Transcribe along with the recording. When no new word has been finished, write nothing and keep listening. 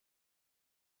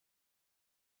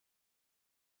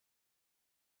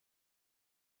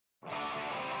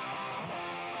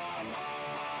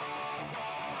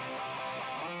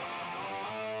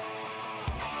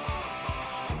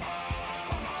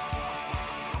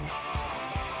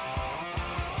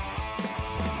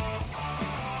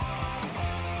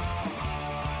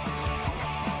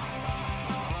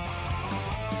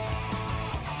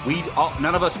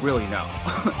None of us really know.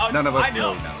 None of us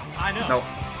really know. I know. No,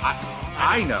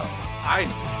 I know.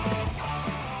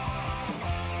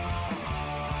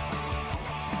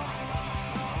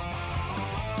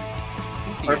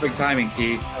 Perfect timing,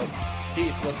 Keith.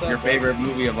 Keith, what's up? Your favorite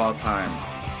movie of all time,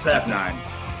 F9.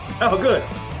 Oh, good.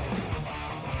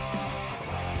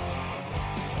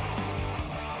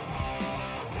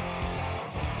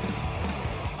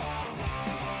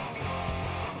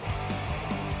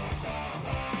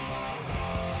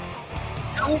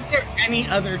 How is there any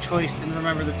other choice than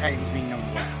Remember the Titans being number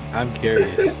one? I'm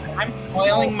curious. I'm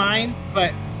spoiling mine,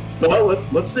 but Well,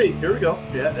 let's see. Here we go.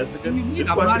 Yeah, that's a good, good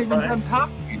I'm question, not even Brian. done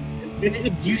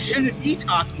talking. you shouldn't be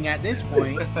talking at this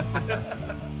point.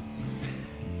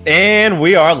 And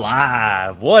we are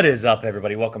live. What is up,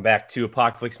 everybody? Welcome back to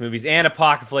Apocalypse Movies and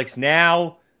Apocalypse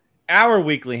Now, our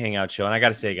weekly hangout show. And I got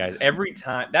to say, guys, every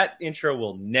time that intro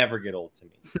will never get old to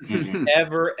me.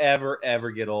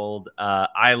 ever get old.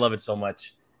 I love it so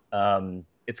much.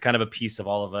 It's kind of a piece of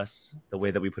all of us, the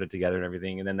way that we put it together and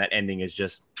everything. And then that ending is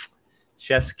just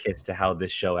chef's kiss to how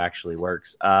this show actually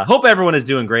works. Hope everyone is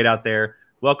doing great out there.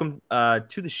 Welcome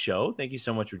to the show. Thank you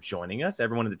so much for joining us.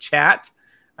 Everyone in the chat,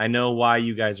 I know why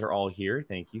you guys are all here.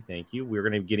 Thank you. We're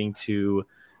going to be getting to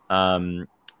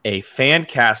a fan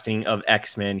casting of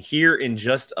X-Men here in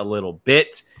just a little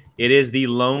bit. It is the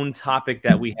lone topic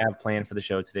that we have planned for the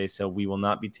show today, so we will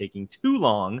not be taking too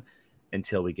long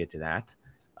until we get to that.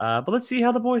 But let's see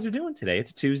how the boys are doing today.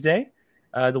 It's a Tuesday.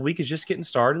 The week is just getting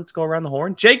started. Let's go around the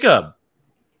horn. Jacob,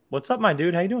 what's up, my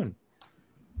dude? How you doing?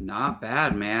 Not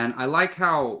bad, man. I like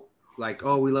how,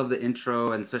 we love the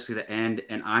intro and especially the end,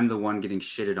 and I'm the one getting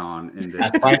shitted on in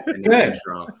the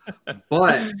intro.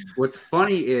 But what's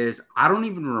funny is I don't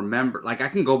even remember. I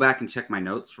can go back and check my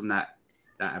notes from that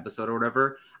episode or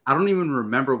whatever. I don't even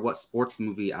remember what sports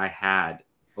movie I had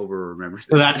over Remember.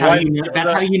 So that's how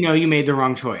you know you made the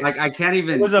wrong choice. I can't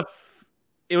even.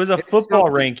 It was a football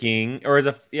ranking, or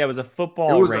it was a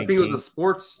football ranking. I think it was a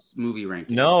sports movie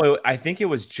ranking. No, I think it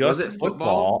was just it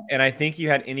football, and I think you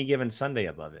had Any Given Sunday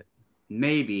above it.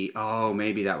 Maybe. Oh,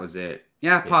 maybe that was it.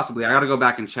 Yeah, possibly. I got to go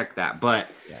back and check that. But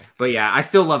yeah, I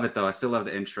still love it though. I still love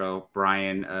the intro.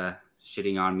 Brian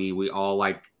shitting on me. We all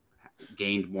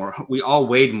gained more. We all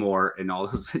weighed more in all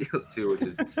those videos too, which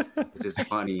is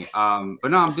funny.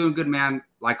 But no, I'm doing good, man.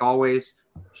 Like always,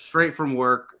 straight from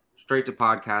work, straight to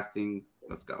podcasting.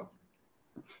 Let's go.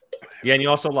 Yeah, and you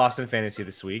also lost in fantasy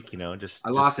this week. I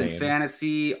lost in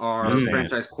fantasy. Our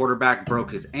franchise quarterback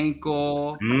broke his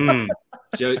ankle.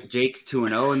 Jake's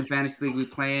 2-0 in the fantasy league we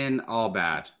playing. All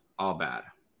bad.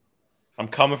 I'm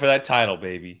coming for that title,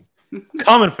 baby.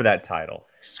 Coming for that title.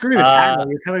 Screw the title.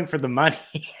 You're coming for the money.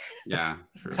 Yeah.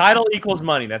 True. Title equals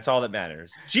money. That's all that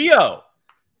matters. Gio,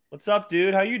 what's up,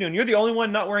 dude? How you doing? You're the only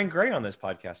one not wearing gray on this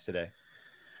podcast today.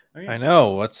 I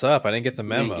know. What's up? I didn't get the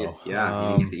memo. You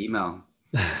didn't get the email.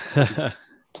 I'm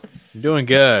doing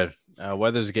good.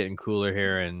 Weather's getting cooler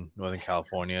here in Northern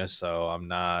California, so I'm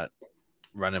not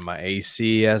running my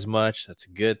AC as much. That's a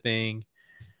good thing.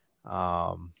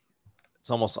 It's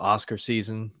almost Oscar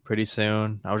season pretty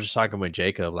soon. I was just talking with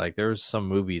Jacob. There's some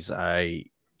movies I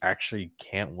actually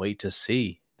can't wait to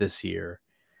see this year.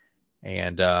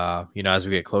 And, as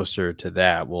we get closer to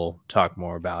that, we'll talk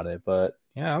more about it. But,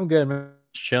 yeah, I'm good, man.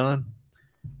 Just chilling,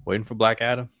 waiting for Black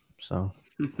Adam. So,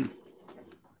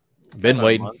 been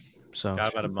waiting. So,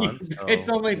 got about a month. So, it's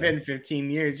only been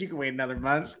 15 years. You can wait another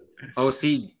month. Oh,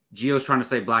 see, Gio's trying to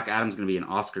say Black Adam's going to be an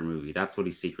Oscar movie. That's what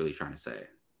he's secretly trying to say.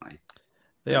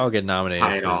 They all get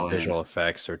nominated for visual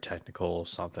effects or technical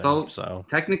something. So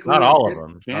technically, not all of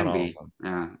them can be.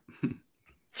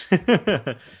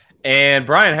 Yeah. And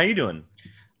Brian, how you doing?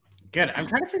 Good. I'm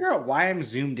trying to figure out why I'm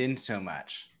zoomed in so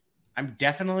much. I'm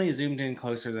definitely zoomed in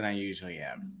closer than I usually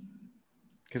am.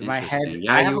 Because my head,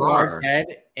 I have a large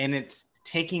head, and it's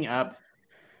taking up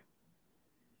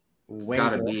way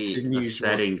more than usual. It's got to be a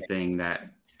setting thing that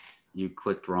you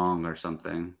clicked wrong or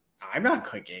something. I'm not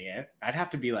clicking it. I'd have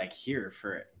to be here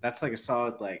for it. That's a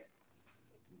solid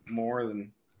more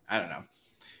than, I don't know.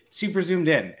 Super zoomed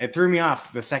in. It threw me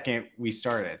off the second we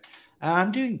started.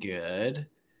 I'm doing good.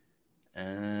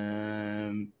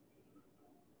 Yeah,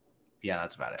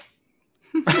 that's about it.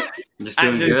 Just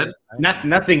doing good?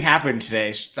 Nothing happened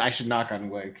today. I should knock on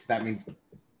wood because that means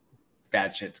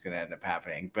bad shit's going to end up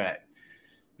happening. But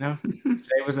no,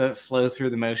 today was a flow through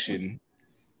the motion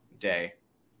day.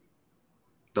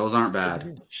 Those aren't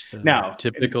bad. No,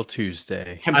 typical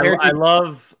Tuesday. I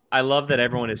love that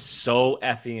everyone is so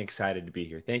effing excited to be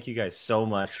here. Thank you guys so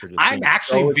much for. I'm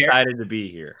actually so excited to be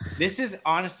here. This is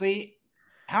honestly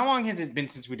How long has it been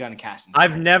since we've done a casting?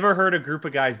 I've never heard a group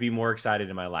of guys be more excited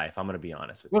in my life. I'm going to be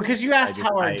honest with you. Well, because you asked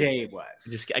how our day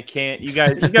was. I can't. You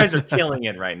guys are killing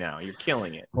it right now. You're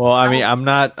killing it. Well, I mean, I'm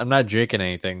not drinking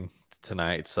anything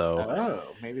tonight, so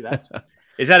Oh, maybe that's.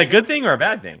 Is that a good thing or a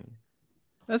bad thing?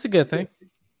 that's a good thing.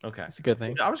 Okay. That's a good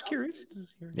thing. I was curious.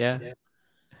 Yeah.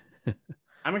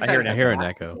 I'm excited. I hear an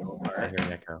echo. I hear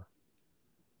an echo.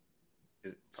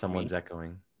 Is it Someone's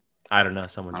echoing. I don't know.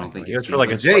 Someone's I don't echoing. think it's for like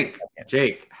me. a But Jake. split second.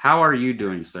 Jake, how are you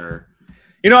doing, sir?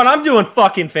 You know what? I'm doing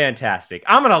fucking fantastic.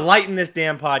 I'm gonna lighten this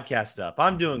damn podcast up.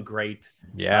 I'm doing great.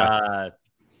 Yeah.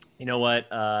 You know what?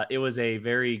 It was a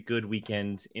very good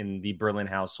weekend in the Berlin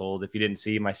household. If you didn't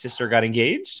see, my sister got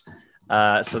engaged.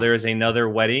 So there is another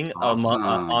wedding Awesome.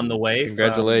 on the way. from the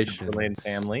Congratulations. Berlin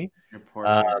family.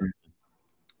 Report.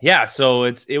 Yeah, so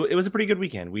it was a pretty good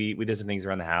weekend. We did some things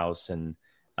around the house, and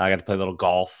I got to play a little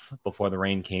golf before the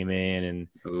rain came in, and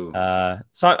Ooh.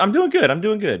 so I'm doing good. I'm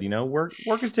doing good. You know, work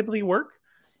is typically work,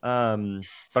 but I'm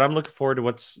looking forward to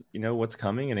what's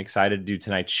coming and excited to do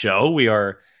tonight's show. We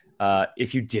are,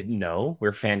 if you didn't know,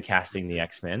 we're fan casting the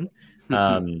X-Men,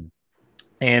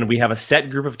 and we have a set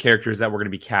group of characters that we're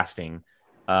going to be casting.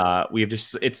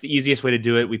 It's the easiest way to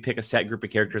do it. We pick a set group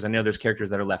of characters. I know there's characters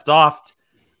that are left off,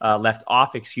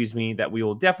 that we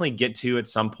will definitely get to at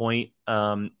some point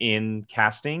in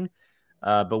casting.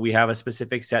 But we have a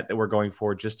specific set that we're going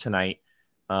for just tonight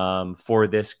for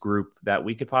this group that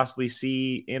we could possibly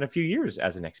see in a few years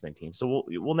as an X-Men team. So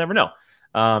we'll never know.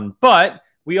 But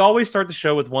we always start the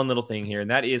show with one little thing here, and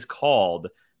that is called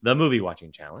the Movie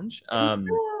Watching Challenge.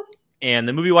 And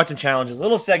the Movie Watching Challenge is a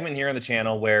little segment here on the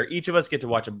channel where each of us get to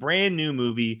watch a brand new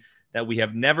movie that we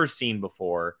have never seen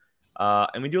before.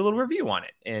 And we do a little review on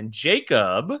it. And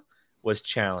Jacob was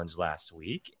challenged last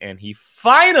week, and he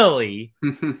finally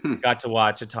got to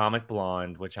watch Atomic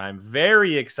Blonde, which I'm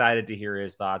very excited to hear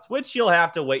his thoughts, which you'll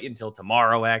have to wait until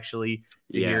tomorrow, actually,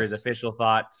 to hear his official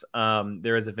thoughts.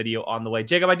 There is a video on the way.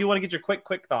 Jacob, I do want to get your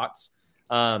quick thoughts.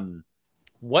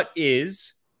 What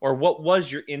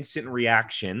was your instant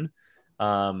reaction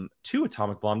to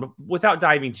Atomic Blonde, but without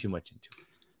diving too much into it?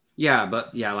 Yeah,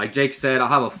 but yeah, like Jake said, I'll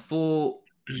have a full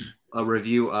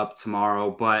review up tomorrow.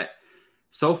 But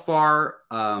so far,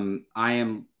 I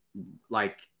am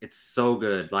like, it's so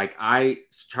good. Like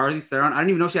Charlize Theron, I didn't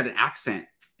even know she had an accent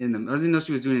I didn't even know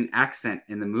she was doing an accent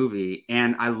in the movie.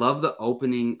 And I love the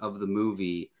opening of the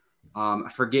movie. I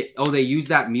forget. Oh, they use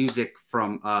that music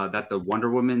from the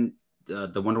Wonder Woman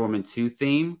 2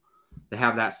 theme. They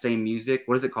have that same music.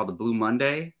 What is it called? The Blue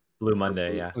Monday? Blue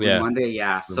Monday, yeah. Blue Monday,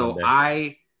 yeah. Blue So Monday.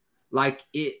 I like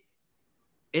it.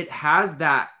 It has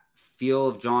that feel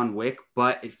of John Wick,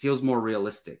 but it feels more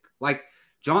realistic. Like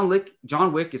John Wick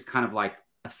is kind of like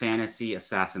a fantasy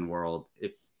assassin world,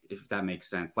 if that makes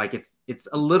sense. Like it's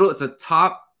a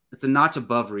notch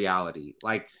above reality.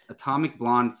 Like Atomic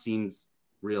Blonde seems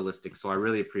realistic, so I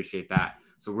really appreciate that.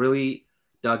 So really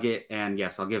dug it, and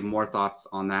yes, I'll give more thoughts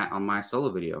on that on my solo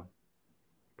video.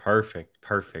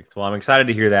 Perfect. Well, I'm excited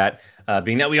to hear that,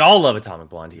 being that we all love Atomic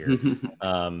Blonde here.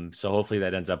 So hopefully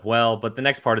that ends up well. But the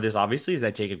next part of this, obviously, is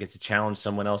that Jacob gets to challenge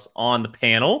someone else on the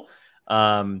panel.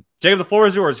 Jacob, the floor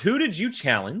is yours. Who did you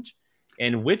challenge,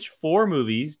 and which 4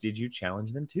 movies did you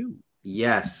challenge them to?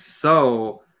 Yes.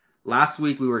 So last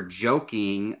week we were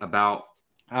joking about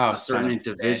a certain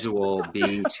individual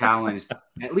being challenged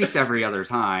at least every other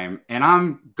time, and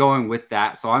I'm going with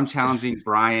that. So I'm challenging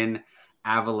Brian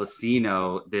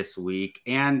Avalosino this week,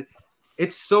 and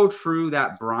it's so true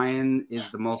that Brian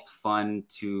is the most fun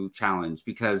to challenge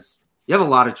because you have a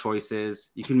lot of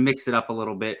choices. You can mix it up a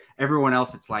little bit. Everyone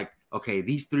else, it's like, okay,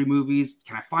 these 3 movies,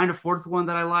 can I find a 4th one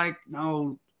that I like?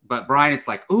 No. But Brian, it's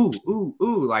like, ooh,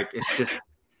 like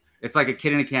it's like a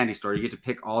kid in a candy store. You get to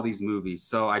pick all these movies.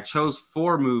 So I chose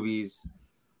 4 movies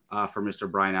for Mr.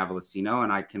 Brian Avalosino,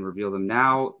 and I can reveal them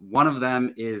now. One of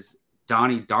them is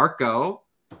Donnie Darko.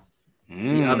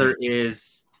 The other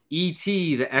is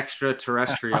E.T., the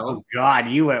extraterrestrial. Oh, God,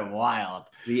 you went wild.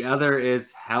 The other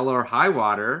is Hell or High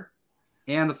Water.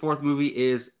 And the 4th movie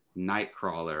is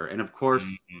Nightcrawler. And, of course,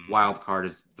 Wild Card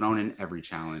is thrown in every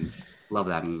challenge. Love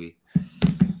that movie.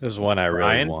 There's one I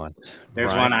really want.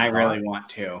 There's one I really want,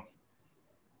 too.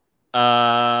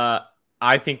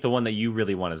 I think the one that you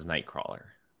really want is Nightcrawler.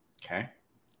 Okay.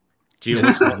 Gio,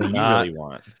 what's the one that you really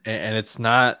want? And it's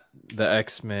not the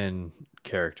X-Men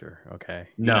character, okay?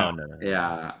 No.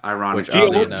 Yeah, ironic.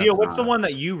 Gio, what's the one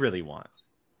that you really want?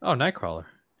 Oh, Nightcrawler.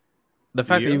 The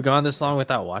fact that you've gone this long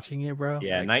without watching it, bro.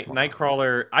 Yeah,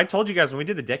 Nightcrawler. I told you guys when we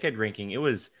did the decade ranking, it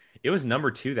was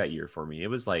number 2 that year for me. It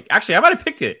was like, actually, I might have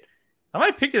picked it. I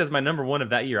might have picked it as my number 1 of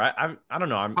that year. I don't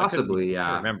know. Possibly, I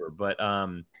yeah. remember, but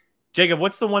Jacob,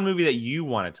 what's the one movie that you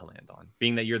wanted to land on,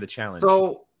 being that you're the challenge?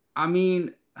 So, I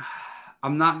mean,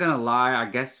 I'm not going to lie. I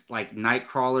guess like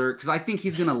Nightcrawler, because I think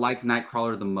he's going to like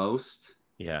Nightcrawler the most.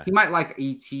 Yeah. He might like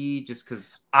E.T. just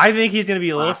because. I think he's going to be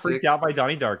a little freaked out by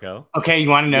Donnie Darko. Okay, you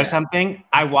want to know something?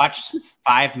 I watched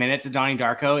 5 minutes of Donnie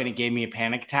Darko and it gave me a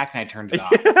panic attack and I turned it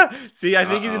off. See, I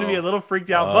think he's going to be a little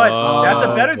freaked out, but that's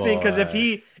a better thing because if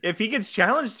he gets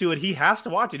challenged to it, he has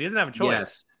to watch it. He doesn't have a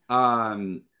choice.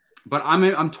 Yes. But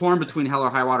I'm torn between Hell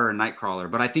or High Water and Nightcrawler,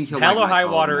 but I think he'll Hell or like High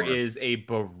Nightcrawler Water more. is a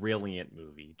brilliant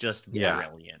movie. Just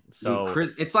brilliant. So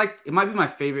it's like it might be my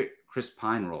favorite Chris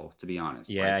Pine role, to be honest.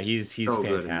 Yeah, like, he's so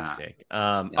fantastic.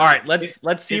 All right, let's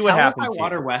see what Hell happens. or High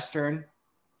Water Western.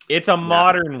 It's a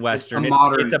modern Western.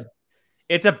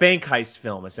 It's a bank heist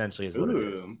film, essentially, is what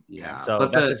it is. Yeah. So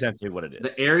but that's essentially what it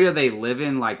is. The area they live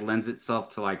in like lends itself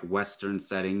to like Western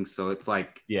settings, so it's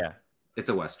like it's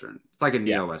a Western. It's like a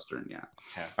neo-Western. Yeah.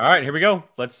 All right, here we go.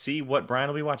 Let's see what Brian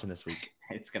will be watching this week.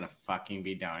 It's gonna fucking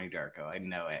be Donnie Darko. I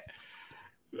know it.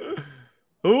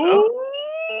 Ooh.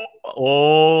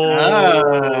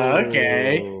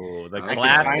 Okay. The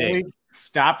classic.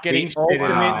 Stop getting the shit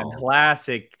ultimate on.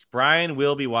 classic. Brian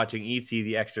will be watching E.T.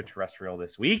 the Extraterrestrial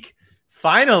this week.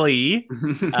 Finally,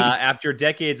 after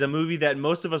decades, a movie that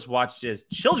most of us watched as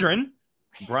children,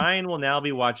 Brian will now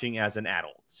be watching as an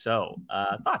adult. So,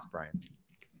 thoughts, Brian?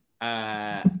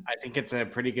 I think it's a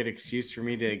pretty good excuse for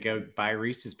me to go buy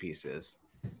Reese's Pieces.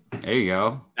 There you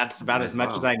go. That's about as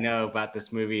much as I know about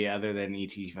this movie, other than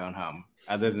E.T. Phone Home.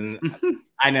 Other than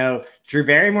I know Drew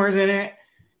Barrymore's in it,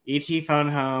 E.T. Phone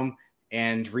Home,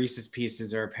 and Reese's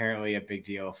Pieces are apparently a big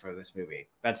deal for this movie.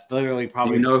 That's literally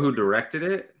probably. Do you know who directed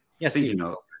it? Yes, I think you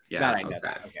know. Yeah, Glad I know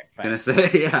that. Okay, fine. Gonna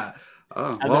say yeah.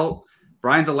 Oh well,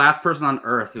 Brian's the last person on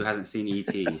Earth who hasn't seen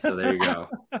E.T. So there you go.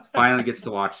 Finally gets to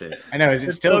watch it. I know. Is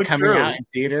it still coming out in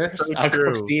theaters? So I'll go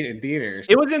true. see it in theaters.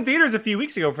 It was in theaters a few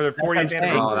weeks ago for their 40th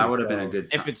anniversary. Oh, that would have been a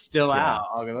good time. If it's still out,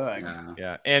 I'll go look.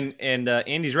 Yeah. And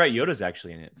Andy's right. Yoda's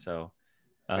actually in it. So,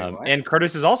 Wait, what? and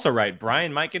Curtis is also right.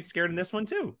 Brian might get scared in this one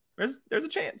too. There's a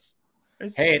chance.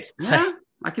 Hey, it's Yeah,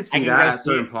 I could see can that go at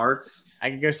see certain it. parts. I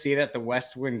can go see it at the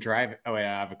West Wind Drive. Oh wait,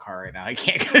 I have a car right now. I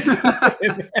can't go see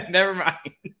it. Never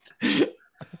mind.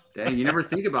 Dang, you never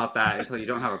think about that until you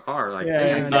don't have a car. Like, Yeah,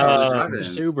 dang, I yeah, can't go to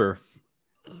Just drive-ins. Uber.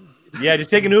 Yeah, just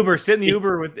take an Uber. Sit in the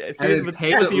Uber with then the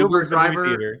pay the Uber to driver. movie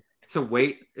theater. To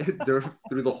wait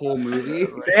through the whole movie.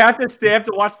 They have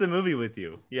to watch the movie with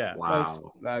you. Yeah.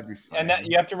 Wow. That'd be fun. And that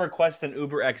you have to request an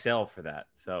Uber XL for that.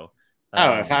 So.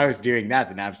 if I was doing that,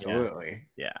 then absolutely.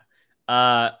 Yeah.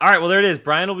 All right. Well, there it is.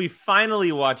 Brian will be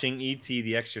finally watching E.T.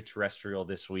 the Extraterrestrial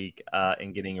this week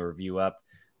and getting a review up.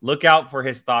 Look out for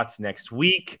his thoughts next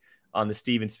week on the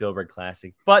Steven Spielberg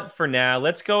classic. But for now,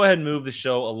 let's go ahead and move the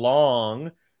show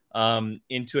along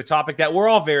into a topic that we're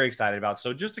all very excited about.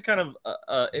 So just to kind of,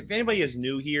 if anybody is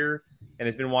new here and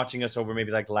has been watching us over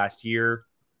maybe like the last year,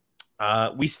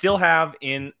 we still have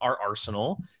in our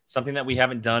arsenal something that we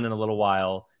haven't done in a little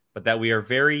while, but that we are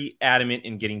very adamant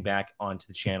in getting back onto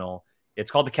the channel. It's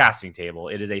called The Casting Table.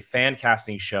 It is a fan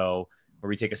casting show where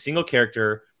we take a single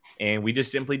character and we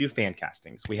just simply do fan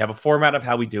castings. We have a format of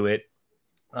how we do it.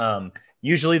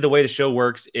 Usually the way the show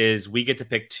works is we get to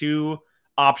pick 2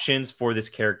 options for this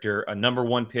character, a number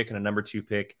 1 pick and a number 2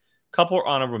 pick, couple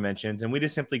honorable mentions, and we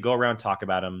just simply go around, talk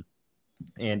about them,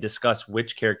 and discuss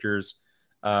which characters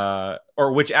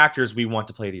or which actors we want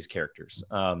to play these characters.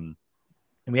 And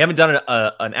we haven't done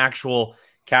an actual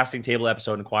casting table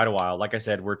episode in quite a while. Like I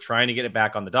said, we're trying to get it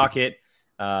back on the docket.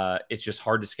 It's just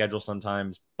hard to schedule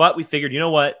sometimes, but we figured, you know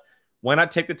what? Why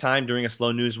not take the time during a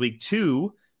slow news week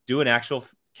to do an actual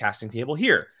casting table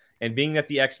here? And being that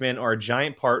the X-Men are a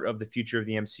giant part of the future of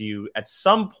the MCU at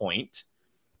some point,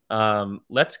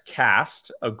 let's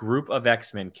cast a group of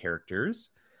X-Men characters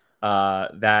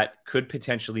that could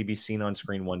potentially be seen on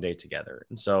screen one day together.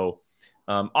 And so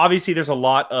obviously there's a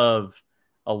lot of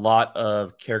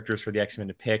characters for the X-Men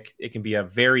to pick. It can be a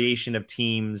variation of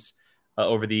teams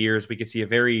over the years. We could see a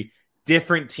very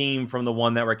different team from the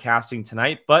one that we're casting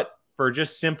tonight, but for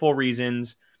just simple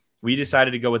reasons, we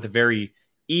decided to go with a very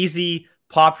easy,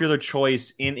 popular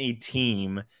choice in a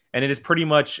team, and it is pretty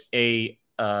much a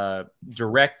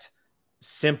direct,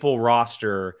 simple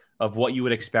roster of what you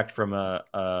would expect from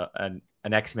an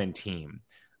X-Men team.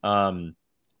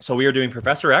 So we are doing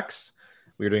Professor X,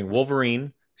 we are doing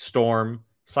Wolverine, Storm,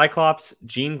 Cyclops,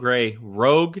 Jean Grey,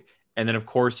 Rogue, and then of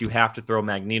course you have to throw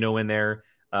Magneto in there,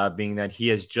 being that he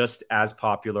is just as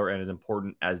popular and as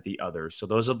important as the others. So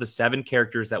those are the 7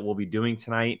 characters that we'll be doing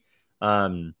tonight.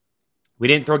 We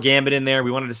didn't throw Gambit in there.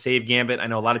 We wanted to save Gambit. I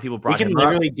know a lot of people brought him up. We can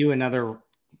literally do another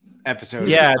episode.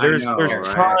 Yeah, I there's know,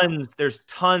 right? There's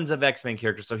tons of X-Men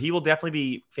characters, so he will definitely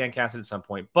be fan casted at some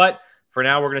point. But for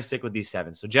now, we're gonna stick with these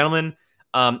 7. So, gentlemen,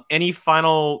 any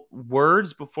final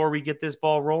words before we get this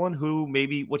ball rolling?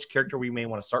 Which character we may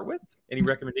want to start with? Any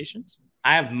recommendations?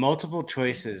 I have multiple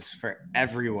choices for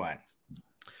everyone.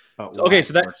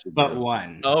 But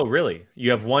one. Oh, really? You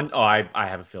have one? Oh, I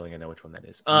have a feeling I know which one that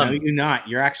is. No, you're not.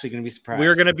 You're actually going to be surprised.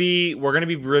 We're gonna be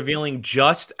revealing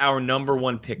just our number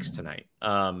 1 picks tonight.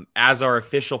 As our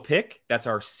official pick, that's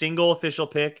our single official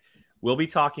pick. We'll be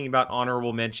talking about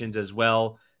honorable mentions as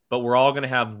well, but we're all gonna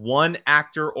have one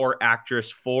actor or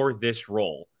actress for this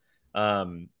role.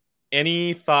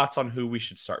 Any thoughts on who we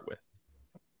should start with?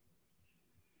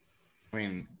 I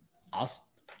mean,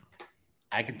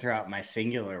 I can throw out my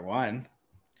singular one.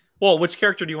 Well, which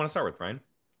character do you want to start with, Brian?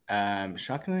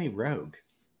 Shockingly, Rogue.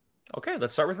 Okay,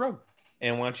 let's start with Rogue.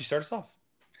 And why don't you start us off?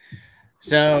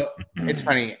 So it's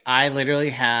funny. I literally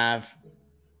have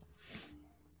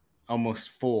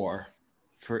almost 4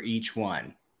 for each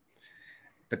one.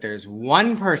 But there's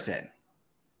one person,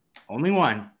 only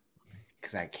one,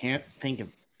 because I can't think of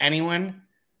anyone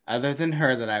other than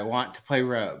her that I want to play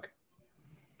Rogue.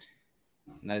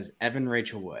 And that is Evan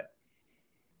Rachel Wood.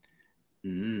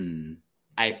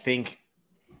 I think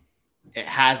it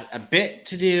has a bit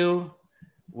to do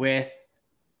with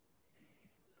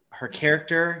her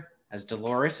character as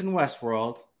Dolores in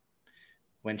Westworld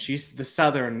when she's the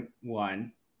Southern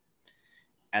one.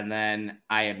 And then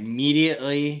I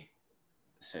immediately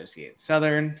associate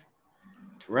Southern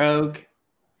to Rogue.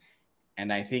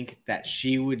 And I think that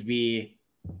she would be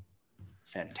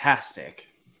fantastic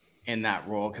in that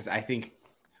role because I think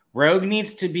Rogue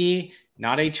needs to be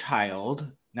not a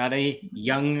child, not a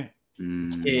young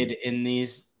kid in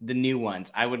the new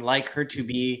ones. I would like her to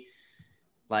be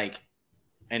like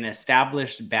an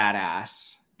established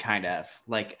badass, kind of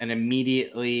like an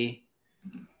immediately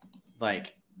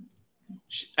like.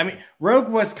 I mean, Rogue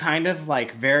was kind of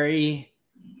like very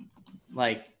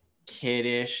like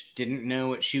kiddish, didn't know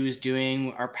what she was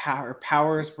doing. Our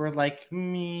powers were like,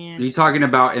 meh. Are you talking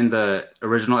about in the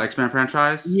original X-Men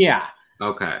franchise? Yeah.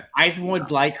 Okay. I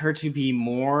would like her to be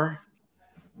more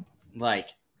like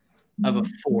of a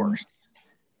force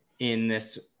in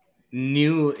this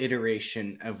new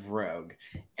iteration of Rogue.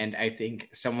 And I think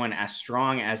someone as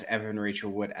strong as Evan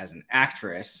Rachel Wood as an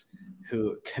actress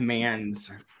who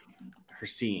commands her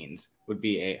scenes would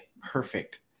be a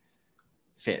perfect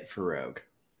fit for Rogue.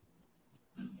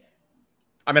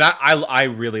 I mean, I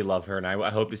really love her, and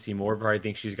I hope to see more of her. I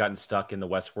think she's gotten stuck in the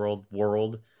Westworld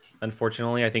world.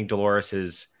 Unfortunately, I think Dolores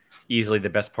is easily the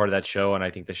best part of that show, and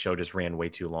I think the show just ran way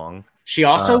too long. She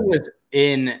also was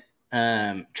in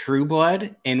True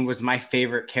Blood and was my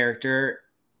favorite character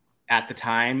at the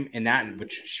time in that, in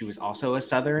which she was also a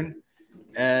Southern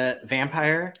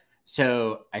vampire.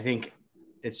 So I think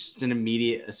it's just an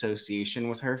immediate association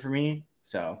with her for me.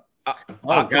 So,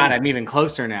 God, I'm even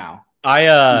closer now.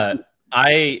 I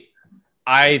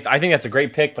think that's a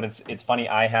great pick, but it's funny.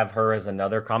 I have her as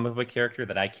another comic book character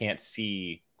that I can't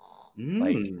see.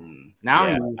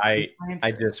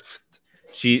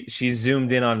 She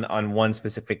zoomed in on one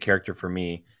specific character for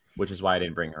me, which is why I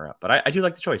didn't bring her up. But I do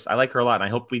like the choice. I like her a lot, and I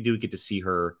hope we do get to see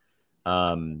her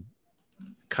kind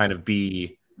of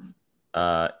be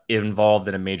involved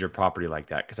in a major property like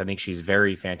that, because I think she's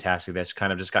very fantastic. That's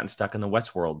kind of just gotten stuck in the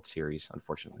Westworld series,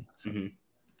 unfortunately. So.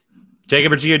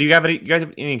 Jacob or Gio, do you guys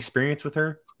have any experience with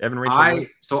her, Evan Rachel?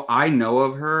 So I know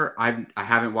of her. I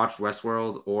haven't watched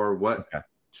Westworld or what. Okay.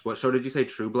 What show did you say?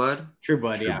 True Blood. True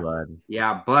Blood.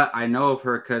 Yeah, but I know of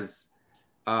her because,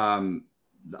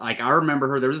 like I remember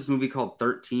her. There was this movie called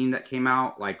 13 that came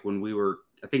out like when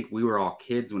I think we were all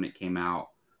kids when it came out.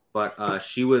 But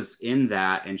she was in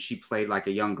that and she played like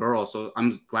a young girl. So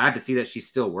I'm glad to see that she's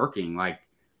still working. Like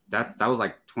that was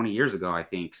like 20 years ago, I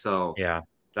think. So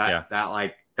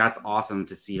that's awesome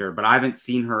to see her. But I haven't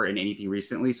seen her in anything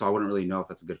recently, so I wouldn't really know if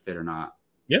that's a good fit or not.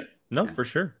 Yeah, no, for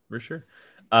sure.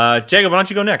 Jacob, why don't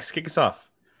you go next? Kick us off.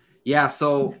 Yeah,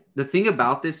 so the thing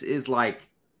about this is like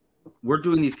we're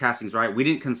doing these castings, right? We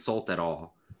didn't consult at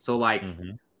all. So like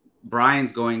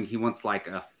Brian's he wants like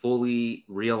a fully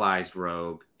realized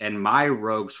Rogue, and my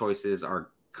Rogue choices are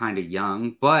kind of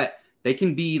young, but they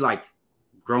can be like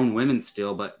grown women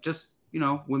still, but just,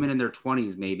 women in their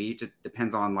 20s maybe. It just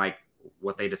depends on like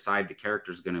what they decide the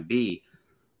character is going to be.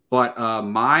 But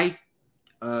my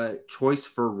choice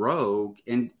for Rogue,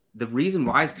 and the reason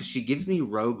why is because she gives me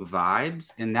Rogue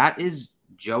vibes, and that is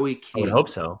Joey King. I would hope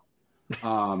so.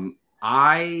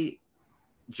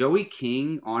 Joey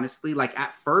King, honestly, like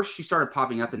at first she started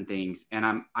popping up in things, and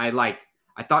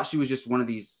I thought she was just one of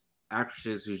these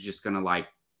actresses who's just gonna like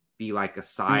be like a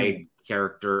side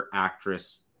character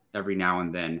actress every now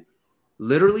and then.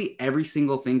 Literally every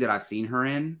single thing that I've seen her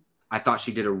in, I thought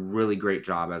she did a really great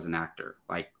job as an actor,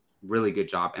 like really good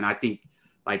job. And I think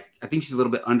she's a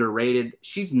little bit underrated.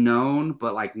 She's known,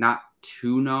 but like not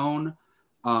too known.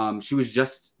 She was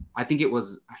just, I think it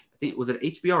was an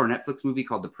HBO or Netflix movie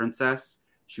called The Princess.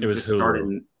 She just started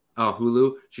in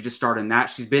Hulu. She just starred in that.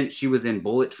 She was in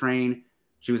Bullet Train.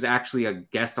 She was actually a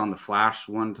guest on The Flash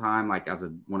one time, like as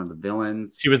one of the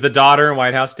villains. She was the daughter in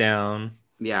White House Down.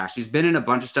 Yeah, she's been in a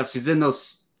bunch of stuff. She's in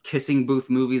those kissing booth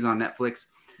movies on Netflix.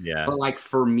 Yeah. But like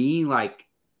for me, like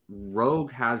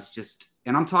Rogue has just,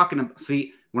 and I'm talking,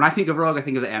 see, when I think of Rogue, I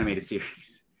think of the animated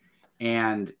series.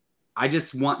 And I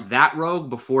just want that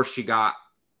Rogue before she got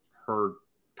her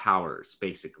powers,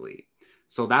 basically.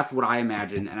 So that's what I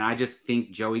imagine. And I just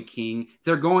think Joey King,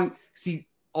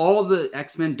 all the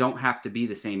X-Men don't have to be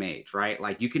the same age, right?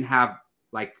 Like you can have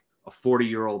like a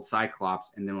 40-year-old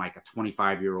Cyclops and then like a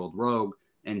 25-year-old Rogue.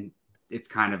 And it's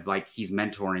kind of like he's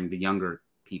mentoring the younger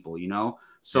people, you know?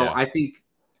 So I think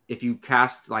if you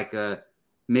cast like a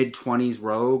mid-20s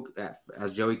Rogue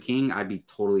as Joey King, I'd be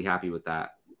totally happy with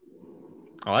that.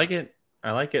 I like it.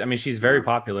 I mean, she's very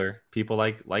popular. People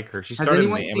like her. She Has started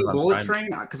anyone in the seen Amazon Bullet Prime.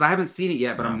 Train? Because I haven't seen it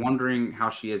yet, but I'm wondering how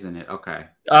she is in it. Okay.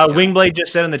 Wingblade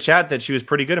just said in the chat that she was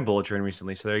pretty good in Bullet Train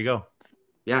recently. So there you go.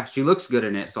 Yeah, she looks good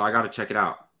in it. So I got to check it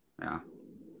out. Yeah.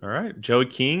 All right. Joey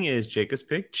King is Jacob's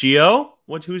pick. Gio,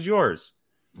 who's yours?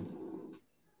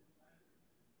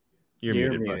 You're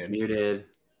muted. Bud. Muted.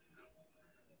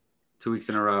 2 weeks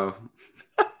in a row.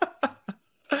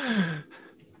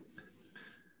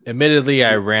 Admittedly,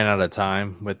 I ran out of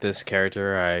time with this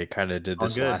character. I kind of did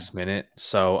this last minute,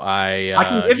 so I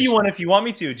can give you one if you want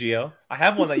me to, Gio. I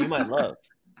have one that you might love.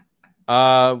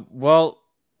 Well,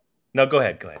 no, go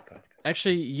ahead.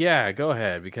 Actually, yeah, go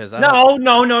ahead because no. I'm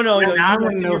gonna know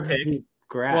your pick.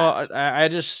 Well, I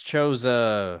just chose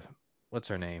what's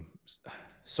her name,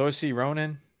 Saoirse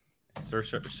Ronan.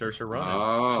 Saoirse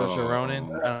Ronan. Saoirse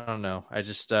Ronan. I don't know. I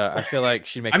just I feel like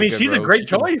she'd make. I mean, she's a great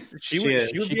choice. She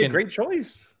would be a great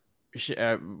choice. She,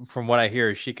 from what I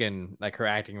hear, she can, like, her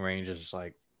acting range is just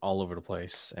like all over the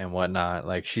place and whatnot.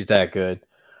 Like, she's that good.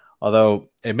 Although,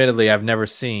 admittedly, I've never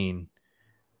seen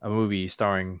a movie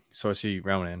starring Saoirse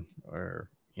Ronan.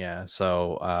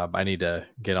 So I need to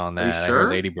get on that. Sure? I heard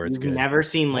Lady Bird's good. Never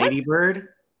seen Lady Bird?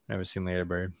 Never seen Lady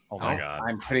Bird. Oh my god!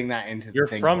 I'm putting that into. You're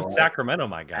from Sacramento,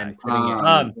 my guy. I'm putting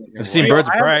it I've seen Birds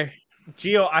of Prey.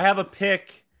 Gio, I have a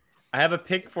pick.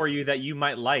 For you that you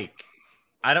might like.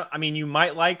 You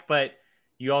might like, but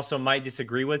you also might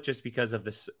disagree with just because of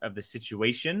the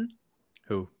situation.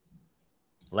 Who?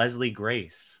 Leslie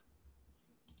Grace.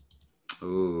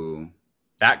 Ooh.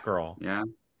 Batgirl. Yeah.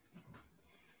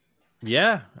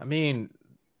 Yeah. I mean,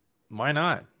 why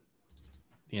not?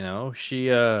 You know, she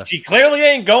clearly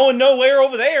ain't going nowhere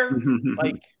over there.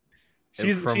 Like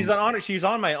she's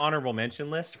on my honorable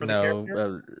mention list for the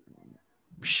character.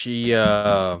 She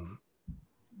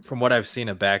from what I've seen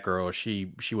of Batgirl,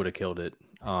 she would have killed it.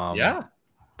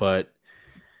 But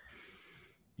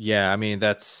yeah, I mean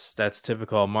that's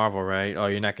typical of Marvel, right? Oh,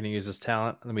 you're not going to use this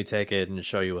talent? Let me take it and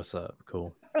show you what's up.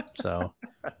 Cool. So,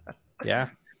 yeah.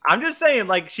 I'm just saying,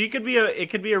 like, it could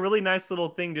be a really nice little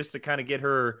thing just to kind of get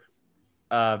her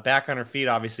back on her feet.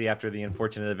 Obviously, after the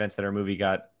unfortunate events that her movie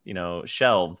got,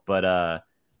 shelved. But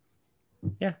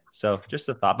yeah. So just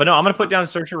a thought. But no, I'm going to put down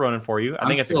Saoirse Ronan for you. I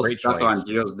think it's a great choice. On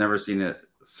Gio's never seen a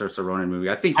Saoirse Ronan movie.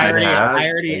 I think I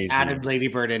already added Lady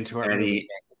Bird into her.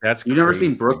 That's you never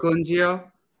seen Brooklyn, Gio?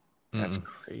 That's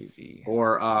crazy.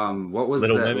 Or what was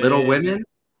Little Women?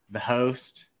 The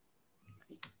Host.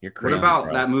 You're crazy. What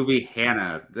about that movie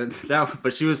Hannah?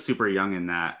 But she was super young in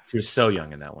that. She was so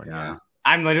young in that one. Yeah.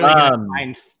 I'm literally gonna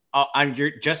find.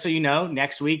 Just so you know,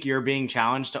 next week you're being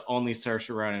challenged to only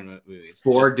Saoirse Ronan movies.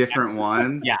 4 different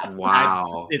ones. Yeah.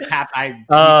 Wow.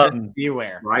 Be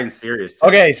aware. Ryan's serious.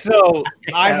 Okay, so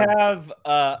I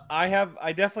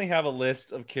definitely have a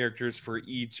list of characters for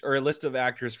each, or a list of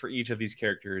actors for each of these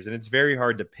characters, and it's very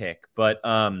hard to pick. But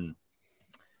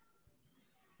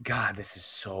God, this is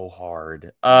so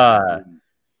hard. I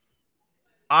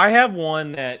have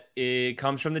one that it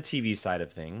comes from the TV side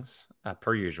of things,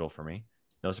 per usual for me.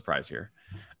 No surprise here.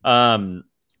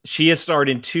 She has starred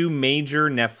in 2 major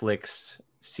Netflix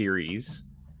series,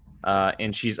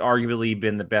 and she's arguably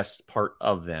been the best part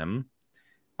of them.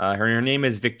 Her name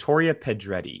is Victoria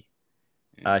Pedretti.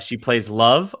 She plays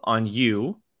Love on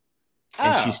You,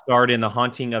 and she starred in the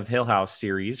Haunting of Hill House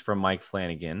series from Mike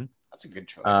Flanagan. That's a good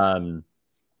choice.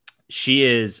 She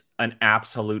is an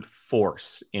absolute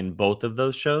force in both of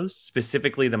those shows,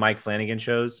 specifically the Mike Flanagan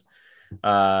shows.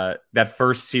 that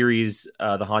first series,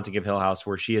 The Haunting of Hill House,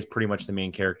 where she is pretty much the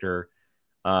main character.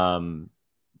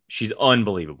 She's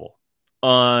unbelievable.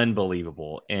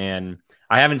 And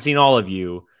I haven't seen all of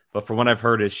you, but from what I've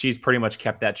heard is she's pretty much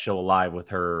kept that show alive with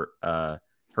her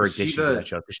addition to that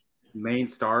show. Main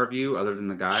star of you, other than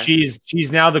the guy.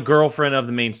 She's now the girlfriend of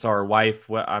the main star,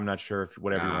 wife. I'm not sure if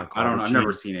whatever you want to call I don't know. I've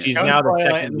never seen it. She's now the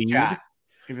second lead.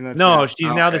 No,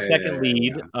 she's now the second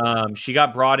lead. She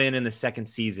got brought in the second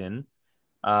season.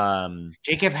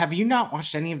 Jacob, have you not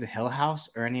watched any of the Hill House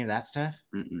or any of that stuff?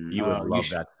 You would love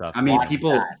that stuff. I mean,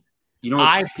 people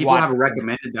have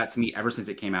recommended that to me ever since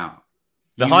it came out.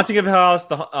 The Haunting of Hill House,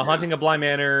 the Haunting of Bly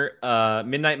Manor,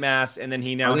 Midnight Mass, and then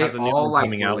he now has a new one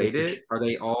coming out. Are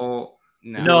they all?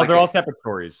 No, they're all separate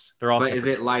stories. They're all. But is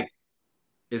it like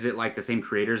the same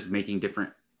creators making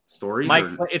different stories?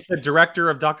 It's the director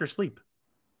of Dr. Sleep.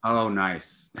 Oh,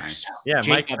 nice. Yeah,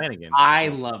 Mike Flanagan. I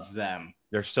love them.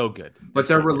 They're so good. But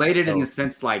they're related in the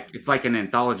sense like it's like an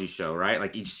anthology show, right?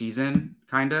 Like each season,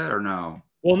 kind of, or no?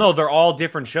 Well, no, they're all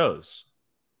different shows.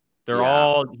 They're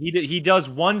all he does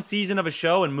one season of a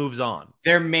show and moves on.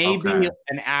 There may be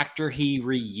an actor he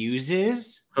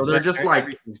reuses, so they're just like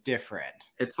everything's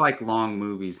different. It's like long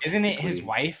movies. Isn't it his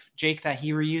wife, Jake, that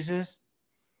he reuses?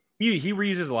 He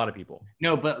reuses a lot of people.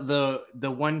 No, but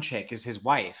the one chick is his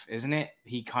wife, isn't it?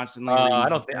 He constantly. I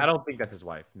don't think that's his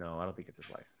wife. No, I don't think it's his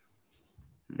wife.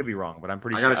 Could be wrong, but I'm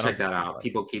pretty sure. I gotta check that out.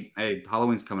 People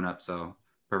Halloween's coming up, so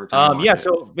perfect time.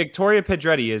 So Victoria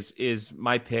Pedretti is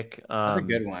my pick. That's a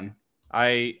good one.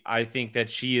 I think that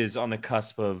she is on the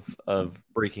cusp of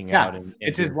breaking out. And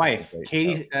it's his wife,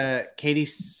 Katie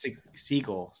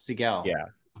Siegel. Yeah.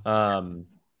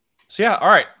 So yeah, all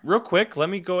right. Real quick, let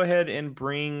me go ahead and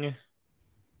bring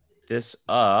this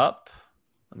up.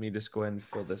 Let me just go ahead and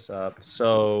fill this up.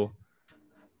 So,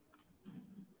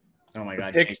 oh my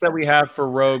god, picks that we have for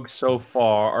Rogue so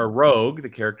far are Rogue, the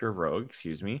character of Rogue.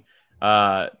 Excuse me.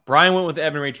 Brian went with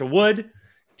Evan Rachel Wood.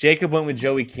 Jacob went with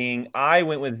Joey King. I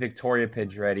went with Victoria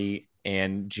Pedretti,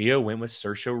 and Gio went with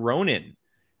Saoirse Ronan.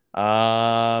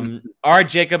 All right,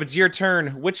 Jacob, it's your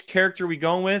turn. Which character are we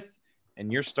going with?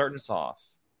 And you're starting us off.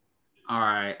 All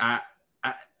right.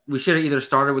 We should have either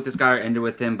started with this guy or ended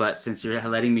with him, but since you're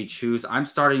letting me choose, I'm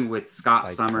starting with Scott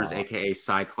Summers, aka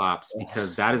Cyclops,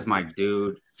 because that is my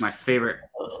dude. It's my favorite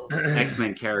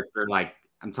X-Men character. Like,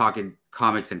 I'm talking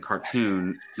comics and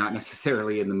cartoon, not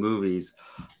necessarily in the movies.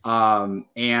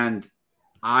 And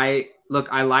I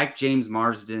like James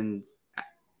Marsden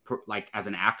like as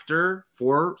an actor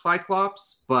for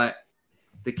Cyclops, but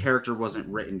the character wasn't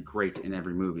written great in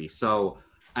every movie. So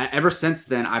ever since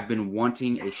then, I've been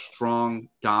wanting a strong,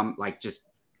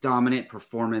 dominant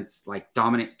performance, like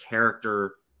dominant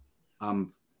character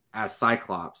as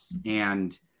Cyclops.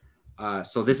 And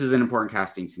so this is an important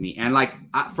casting to me. And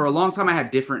for a long time, I had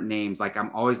different names. Like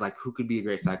I'm always like, who could be a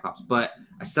great Cyclops? But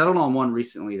I settled on one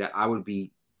recently that I would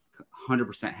be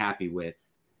 100% happy with.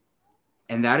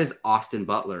 And that is Austin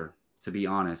Butler, to be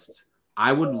honest.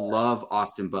 I would love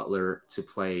Austin Butler to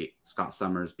play Scott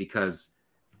Summers because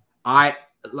I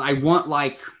want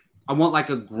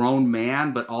a grown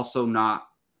man, but also not,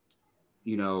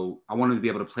 I want him to be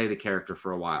able to play the character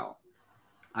for a while.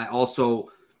 I also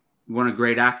want a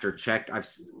great actor. Check. I've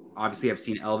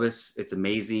seen Elvis. It's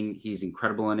amazing. He's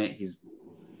incredible in it. He's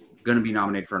going to be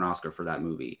nominated for an Oscar for that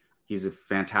movie. He's a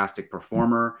fantastic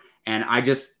performer. And I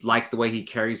just like the way he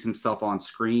carries himself on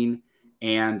screen.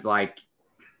 And I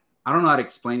don't know how to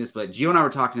explain this, but Gio and I were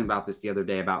talking about this the other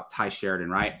day about Ty Sheridan,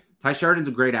 right? Ty Sheridan's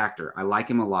a great actor. I like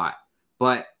him a lot,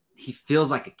 but he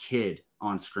feels like a kid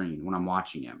on screen when I'm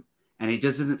watching him. And it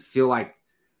just doesn't feel like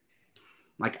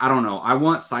I don't know. I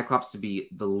want Cyclops to be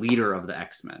the leader of the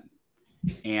X-Men.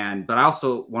 But I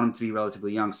also want him to be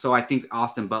relatively young. So I think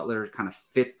Austin Butler kind of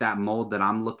fits that mold that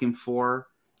I'm looking for.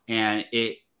 And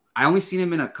I only seen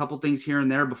him in a couple things here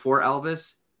and there before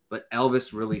Elvis, but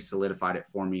Elvis really solidified it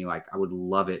for me. Like I would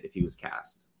love it if he was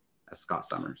cast as Scott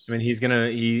Summers. I mean,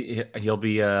 he'll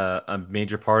be a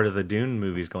major part of the Dune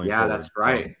movies going forward. Yeah, that's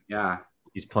right. Yeah.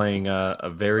 He's playing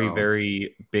a very,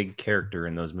 very big character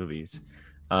in those movies.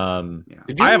 Yeah.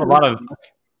 I have a lot of...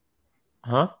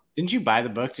 Huh? Didn't you buy the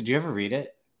book? Did you ever read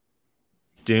it?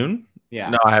 Dune? Yeah.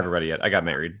 No, I haven't read it yet. I got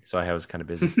married, so I was kind of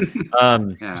busy.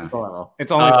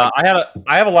 It's only I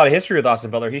have a lot of history with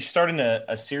Austin Butler. He's starting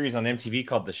a series on MTV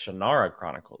called the Shannara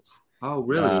Chronicles. Oh,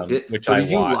 really? Did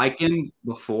you like him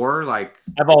before?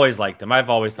 I've always liked him. I've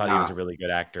always thought he was a really good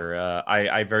actor.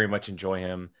 I very much enjoy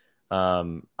him.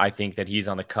 I think that he's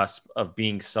on the cusp of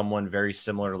being someone very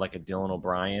similar to like a Dylan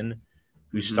O'Brien,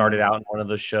 who started out in one of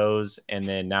those shows, and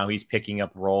then now he's picking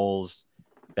up roles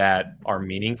that are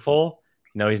meaningful.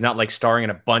 he's not like starring in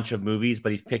a bunch of movies,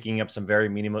 but he's picking up some very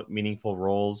meaningful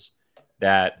roles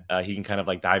that he can kind of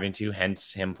like dive into.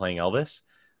 Hence him playing Elvis.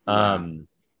 And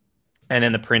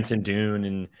then the Prince and Dune,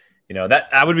 and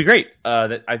that would be great.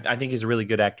 That I think he's a really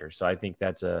good actor, so I think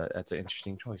that's an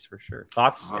interesting choice for sure.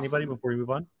 Thoughts, Awesome. Anybody, before we move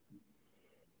on?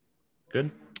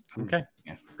 Good. Okay.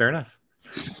 Yeah. Fair enough.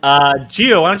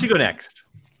 Gio, why don't you go next?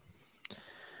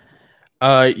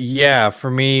 Yeah,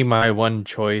 for me, my one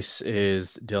choice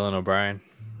is Dylan O'Brien.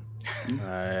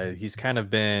 He's kind of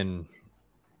been.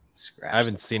 I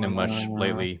haven't seen him much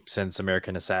lately since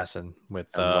American Assassin with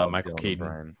Michael Keaton.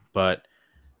 O'Brien. But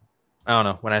I don't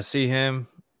know. When I see him,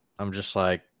 I'm just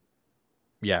like,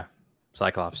 yeah,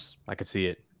 Cyclops. I could see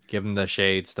it. Give him the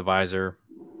shades, the visor,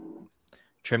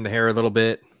 trim the hair a little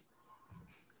bit.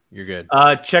 You're good.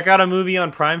 Check out a movie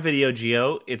on Prime Video,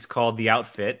 Gio. It's called The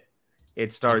Outfit.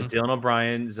 It stars Dylan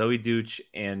O'Brien, Zoe Deutch,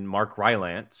 and Mark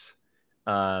Rylance.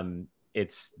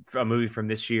 It's a movie from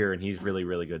this year, and he's really,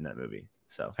 really good in that movie.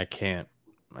 So I can't.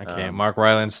 Mark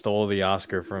Rylance stole the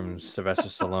Oscar from Sylvester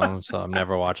Stallone, so I'm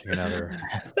never watching another.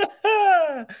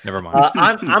 Never mind.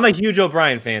 I'm a huge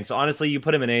O'Brien fan, so honestly, you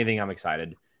put him in anything, I'm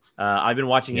excited. I've been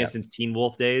watching him since Teen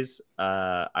Wolf days.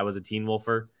 I was a Teen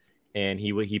Wolfer, and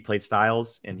he played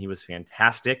Styles, and he was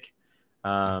fantastic.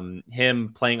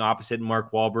 Him playing opposite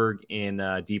Mark Wahlberg in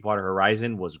Deepwater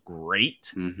Horizon was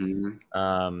great. Mm-hmm.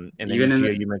 And then Even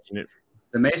you mentioned it.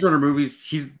 The Maze Runner movies,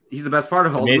 he's the best part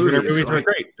of all the Maze movies. Runner movies were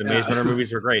great. The Maze Runner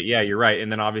movies were great. Yeah, you're right. And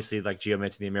then obviously, like Gio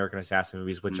mentioned, the American Assassin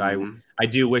movies, which I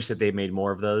do wish that they made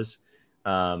more of those.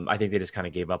 I think they just kind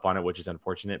of gave up on it, which is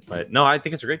unfortunate. But no, I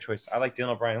think it's a great choice. I like Dylan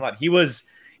O'Brien a lot. He was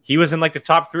in like the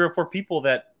top 3 or 4 people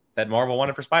that Marvel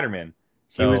wanted for Spider-Man.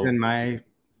 So he was in my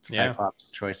Cyclops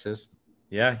choices.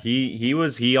 Yeah,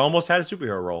 he almost had a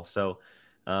superhero role. So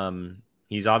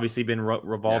he's obviously been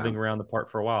revolving around the part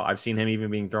for a while. I've seen him even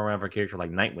being thrown around for a character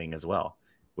like Nightwing as well,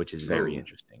 which is very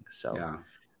interesting. So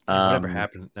whatever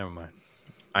happened, never mind.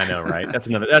 I know, right? That's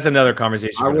another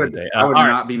conversation. I would not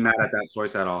not be mad at that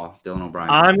choice at all, Dylan O'Brien.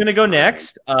 I'm gonna go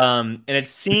next. And it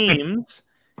seems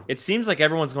like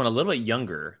everyone's going a little bit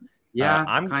younger. Yeah,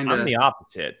 I'm the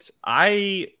opposite.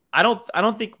 I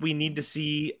don't think we need to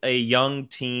see a young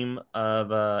team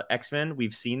of X-Men.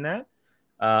 We've seen that.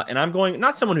 And I'm going,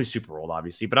 not someone who's super old,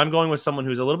 obviously, but I'm going with someone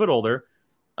who's a little bit older.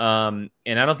 And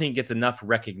I don't think he gets enough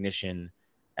recognition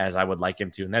as I would like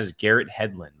him to. And that is Garrett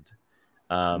Hedlund.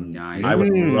 Nice. I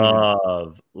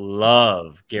would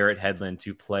love Garrett Hedlund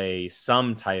to play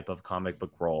some type of comic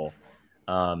book role.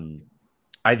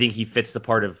 I think he fits the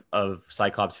part of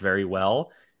Cyclops very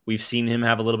well. We've seen him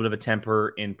have a little bit of a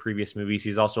temper in previous movies.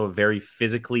 He's also a very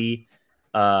physically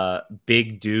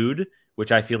big dude,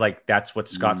 which I feel like that's what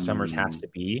Scott Summers has to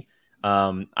be.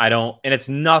 And it's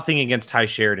nothing against Ty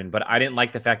Sheridan, but I didn't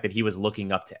like the fact that he was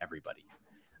looking up to everybody.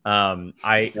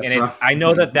 I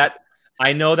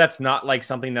know that's not like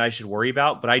something that I should worry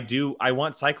about, but I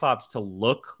want Cyclops to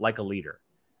look like a leader.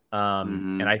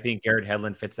 And I think Garrett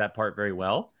Hedlund fits that part very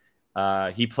well.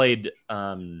 He played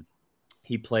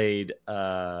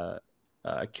a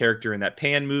character in that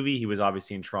Pan movie. He was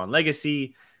obviously in Tron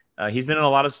Legacy. He's been in a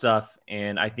lot of stuff,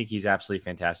 and I think he's absolutely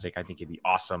fantastic. I think he'd be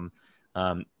awesome.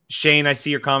 Shane, I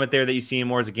see your comment there that you see him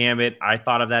more as a Gambit. I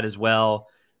thought of that as well.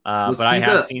 But I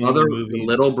have seen him in movies.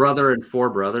 Little brother and 4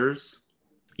 brothers.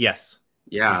 Yes.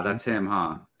 Yeah, that's him,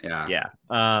 huh? Yeah. Yeah.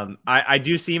 I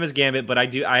do see him as Gambit, but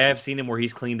I have seen him where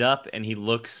he's cleaned up and he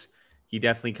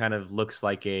definitely kind of looks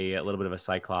like a little bit of a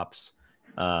Cyclops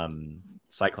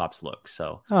look.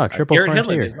 So triple Garrett Frontier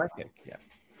Hedlund is my pick. Yeah.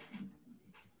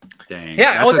 Dang.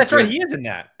 Yeah. That's right. He is in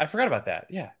that. I forgot about that.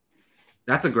 Yeah.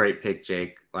 That's a great pick,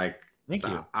 Jake. Like, thank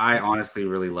you. I honestly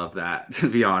really love that, to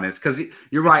be honest, because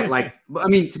you're right. Like, I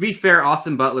mean, to be fair,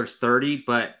 Austin Butler's 30,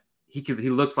 but he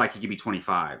looks like he could be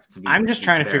 25. I'm just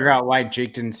trying to figure out why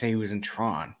Jake didn't say he was in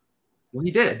Tron. Well,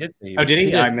 he did. Did he?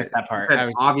 I missed that part.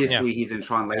 Obviously, he's in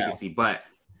Tron Legacy, but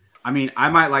I mean, I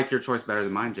might like your choice better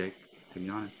than mine, Jake. To be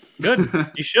honest,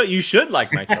 good. You should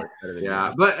like my choice better than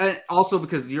yours. But also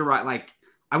because you're right. Like,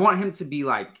 I want him to be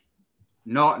like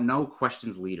no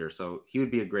questions leader, so he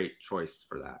would be a great choice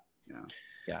for that.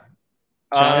 Yeah.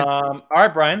 All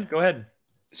right, Brian, go ahead.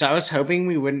 So I was hoping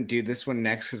we wouldn't do this one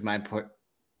next because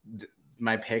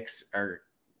my picks are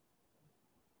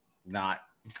not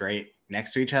great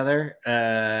next to each other.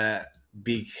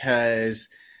 Because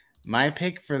my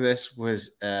pick for this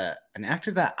was an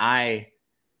actor that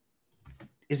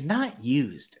is not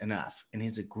used enough, and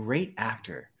he's a great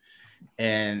actor.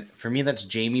 And for me, that's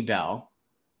Jamie Bell.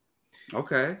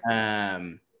 Okay.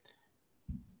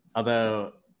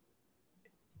 Although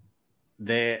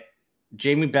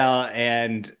Jamie Bell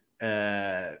and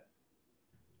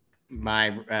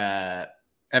my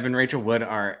Evan Rachel Wood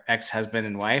are ex-husband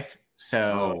and wife.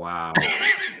 So Oh wow.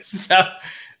 so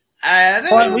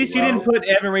Well, at least you didn't put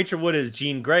Evan Rachel Wood as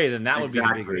Jean Grey. Then that would be the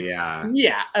Exactly. bigger. Yeah.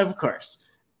 yeah, of course.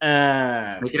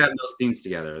 They could have those scenes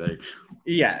together. Like,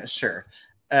 Yeah, sure.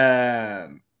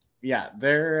 Yeah,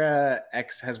 they're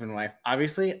ex-husband and wife.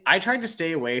 Obviously, I tried to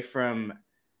stay away from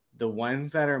the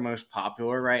ones that are most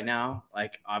popular right now.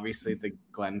 Like, obviously, the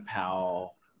Glenn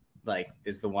Powell, like,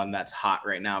 is the one that's hot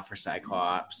right now for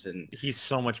Cyclops, and He's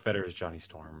so much better as Johnny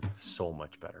Storm. So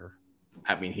much better.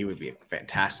 I mean, he would be a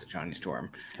fantastic Johnny Storm.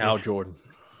 Hal Jordan.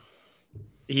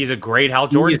 He's a great Hal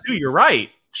Jordan too. You're right.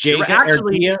 Jake,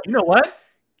 Actually, you know what?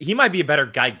 He might be a better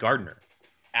Guy Gardner.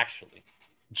 Actually,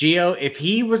 Geo, if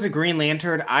he was a Green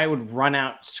Lantern, I would run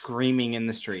out screaming in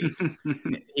the streets.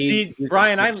 see,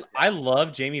 Brian, I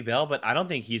love Jamie Bell, but I don't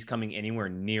think he's coming anywhere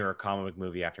near a comic book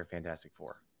movie after Fantastic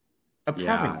Four. Probably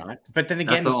Yeah. not. But then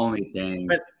that's again, the only thing.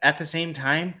 but at the same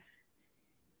time,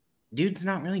 dude's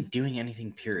not really doing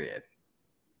anything. Period.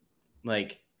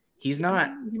 Like he's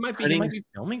not. He might be. putting- He might be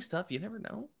filming stuff. You never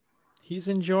know. He's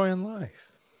enjoying life.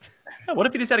 Yeah, what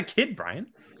if he just had a kid, Brian?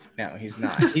 No, he's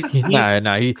not. He's He's married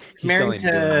married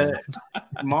to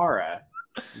Mara.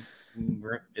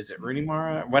 Is it Rooney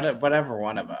Mara? Whatever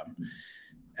one of them.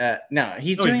 No,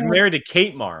 he's No, he's doing married to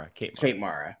Kate Mara. Kate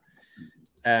Mara.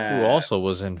 Mara. who also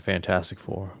was in Fantastic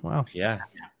Four. Wow. Yeah.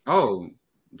 Oh,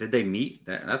 did they meet?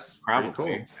 That's probably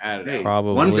pretty cool. I don't know. Hey,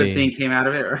 Probably. one good thing came out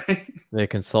of it, right? They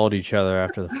consult each other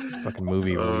after the fucking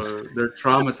movie released. They're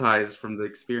traumatized from the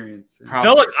experience. Probably.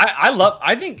 No, look,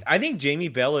 I think Jamie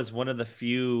Bell is one of the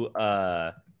few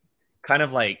kind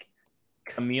of like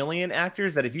chameleon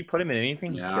actors that if you put him in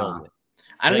anything, he Yeah. kills it.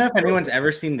 I don't know like- if anyone's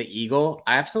ever seen The Eagle.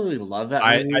 I absolutely love that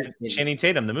movie. Channing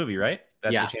Tatum, the movie, right?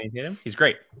 That's Yeah. what Channing Tatum. He's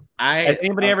great. Has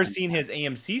anybody ever seen his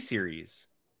AMC series?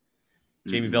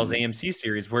 Jamie Bell's AMC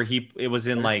series, where it was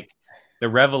in like the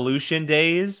Revolution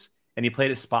days, and he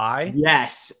played a spy.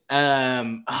 Yes. What's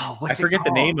I forget it the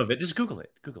called? name of it. Just Google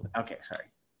it. Google it. Okay, sorry.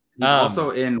 He's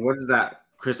also in what is that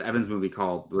Chris Evans movie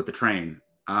called with the train?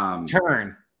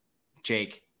 Turn,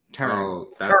 Jake. Turn.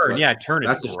 Oh, that's Turn, what- yeah, Turn is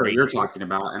That's the show great. you're talking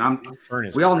about, and Turn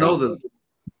is we all great. know the.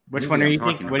 Which movie one are I'm you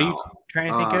talking thinking? What are you about.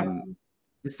 trying to think of?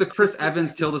 It's the Chris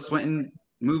Evans Tilda Swinton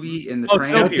movie in the Oh,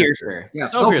 train. Snowpiercer. Yeah,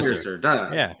 Snowpiercer. Snowpiercer. Duh.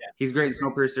 Yeah. He's great in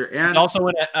Snowpiercer, and He's also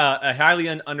in a highly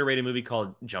underrated movie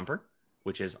called Jumper,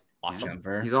 which is awesome.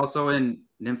 Jumper. he's also in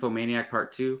Nymphomaniac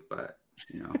Part 2, but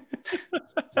you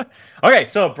know. Okay,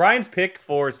 so Brian's pick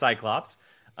for Cyclops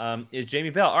is Jamie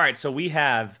Bell. All right, so we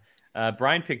have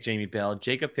Brian picked Jamie Bell,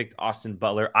 Jacob picked Austin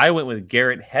Butler, I went with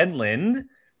Garrett Hedlund,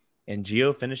 and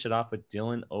Gio finished it off with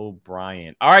Dylan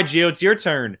O'Brien. All right, Gio, it's your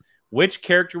turn. Which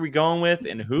character are we going with,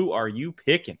 and who are you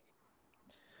picking?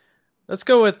 Let's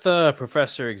go with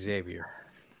Professor Xavier.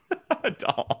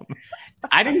 Dom.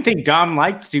 I didn't think Dom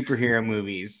liked superhero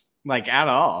movies, like at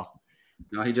all.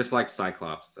 No, he just likes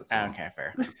Cyclops. That's all. Okay,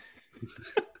 fair.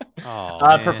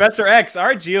 Oh, Professor X. All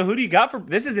right, Gio, who do you got for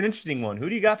this? Is an interesting one. Who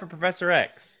do you got for Professor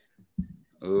X?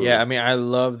 Ooh. Yeah, I mean, I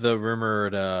love the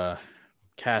rumored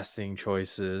casting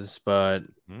choices, but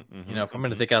you know, if I'm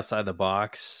going to think outside the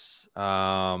box,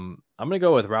 I'm going to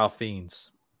go with Ralph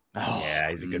Fiennes. Oh, Yeah,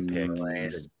 he's a good pick.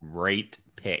 nice. He's a great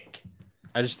pick.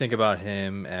 I just think about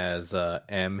him as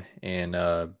M in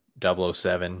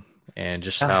 007 and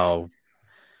just how,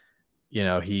 you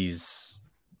know, he's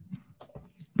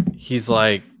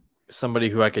like somebody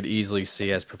who I could easily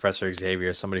see as Professor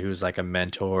Xavier, somebody who's like a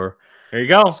mentor, There you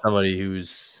go. somebody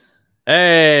who's,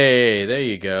 hey, there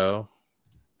you go.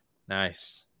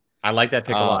 Nice. I like that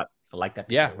pick a lot. I like that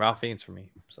pick. Yeah, Ralph Fiennes for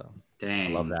me. So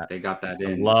Dang, I love that. They got that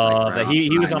I in. love like, that. right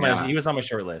He was on time, my yeah. he was on my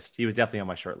short list. He was definitely on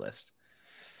my short list.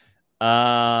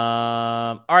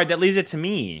 All right, that leaves it to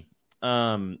me.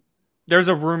 There's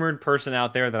a rumored person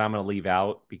out there that I'm going to leave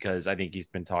out because I think he's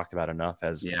been talked about enough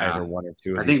as Yeah. either one or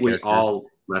two. Of I these think we characters. all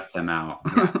left them out.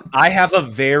 I have a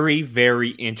very, very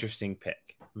interesting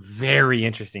pick. Very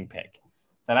interesting pick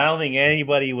that I don't think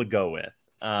anybody would go with.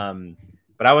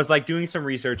 But I was like doing some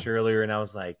research earlier, and I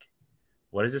was like,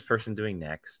 "What is this person doing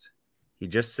next?" He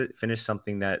just finished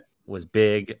something that was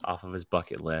big off of his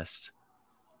bucket list.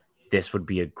 This would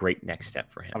be a great next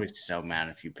step for him. I'll be so mad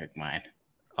if you pick mine.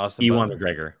 Austin Ewan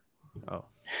Butler. McGregor. Oh,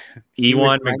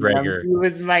 Ewan McGregor. He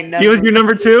was my number. He was your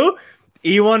number two?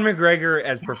 Ewan McGregor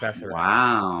as Professor X.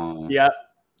 Wow. Yep.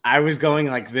 I was going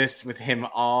like this with him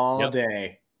all Yep.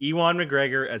 day. Ewan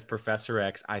McGregor as Professor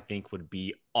X, I think would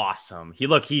be awesome.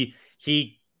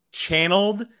 He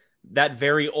channeled that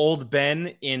very old Ben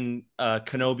in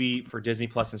Kenobi for Disney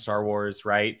Plus and Star Wars,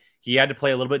 right? He had to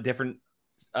play a little bit different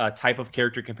type of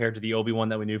character compared to the Obi-Wan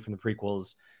that we knew from the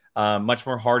prequels. Much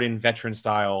more hardened veteran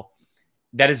style.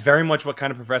 that is very much what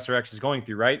kind of Professor X is going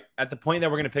through, right? At the point that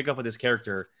we're going to pick up with this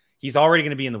character, he's already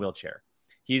going to be in the wheelchair.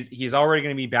 He's already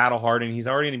going to be battle hardened. He's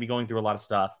already going to be going through a lot of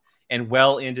stuff and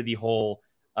well into the whole,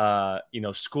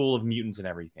 school of mutants and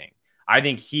everything. I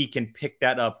think he can pick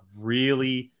that up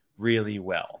really, really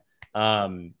well.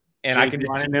 And Jake, I can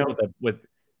just know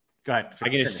go ahead. I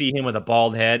can just see him with a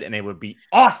bald head, and it would be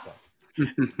awesome.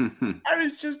 I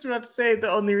was just about to say the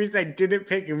only reason I didn't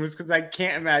pick him was because I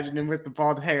can't imagine him with the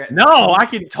bald hair. No, I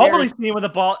can totally see him with a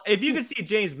bald. If you could see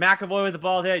James McAvoy with a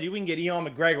bald head, you can get Ewan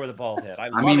McGregor with a bald head.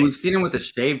 We've seen him with a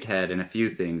shaved head in a few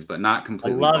things, but not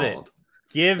completely bald. It.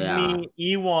 Give me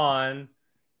Ewan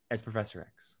as Professor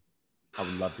X. I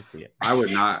would love to see it. I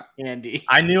would not, Andy.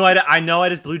 I know I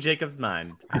just blew Jacob's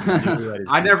mind.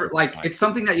 I never like. It's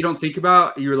something that you don't think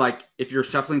about. You're like, if you're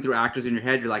shuffling through actors in your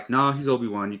head, you're like, no, he's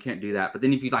Obi-Wan. You can't do that. But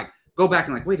then if you like go back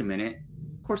and like, wait a minute,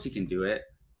 of course he can do it.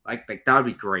 Like that would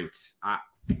be great.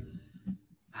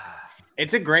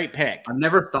 It's a great pick. I've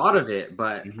never thought of it,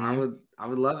 but I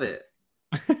would love it.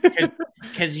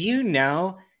 Because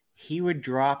he would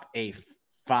drop a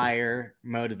fire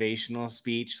motivational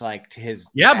speech like to his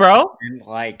bro, and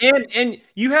like and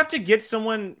you have to get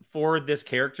someone for this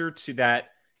character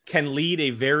that can lead a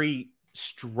very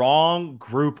strong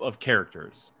group of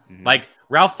characters. Like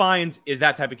Ralph Fiennes is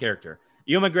that type of character.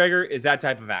 Ewan McGregor is that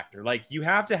type of actor. Like you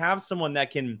have to have someone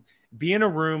that can be in a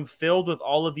room filled with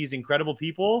all of these incredible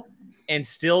people and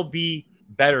still be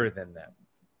better than them.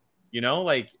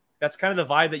 Like that's kind of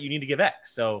the vibe that you need to give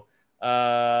X. So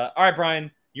all right,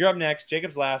 Brian, you're up next.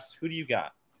 Jacob's last. Who do you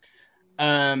got?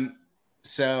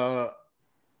 So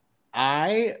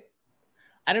I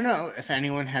don't know if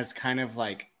anyone has kind of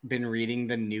like been reading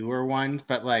the newer ones,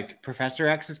 but like Professor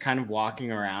X is kind of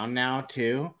walking around now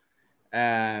too.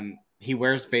 He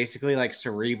wears basically like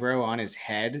Cerebro on his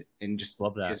head and just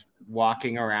is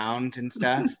walking around and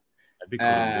stuff. That'd be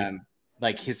cool.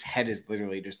 Like his head is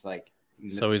literally just like.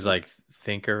 So he's like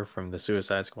Thinker from the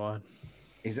Suicide Squad.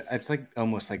 It's like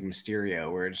almost like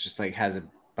Mysterio, where it's just like has a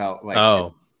belt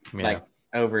like like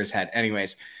over his head.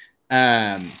 Anyways,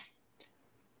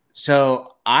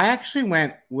 so I actually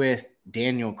went with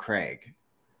Daniel Craig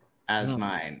as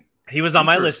mine. He was on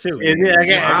my list too.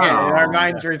 Okay. Our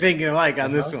minds were thinking alike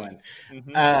on this one,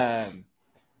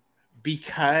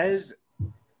 because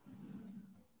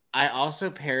I also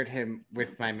paired him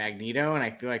with my Magneto, and I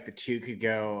feel like the two could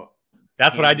go.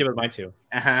 That's what I did with mine too.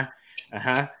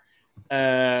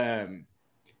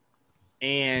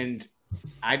 And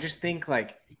I just think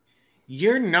like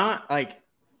you're not like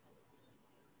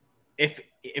if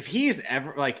he's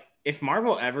ever like if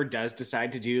Marvel ever does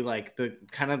decide to do like the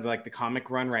kind of like the comic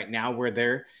run right now where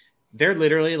they're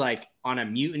literally like on a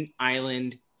mutant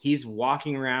island, he's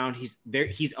walking around,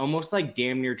 he's almost like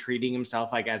damn near treating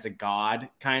himself like as a god,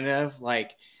 kind of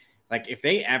like if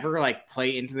they ever like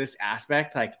play into this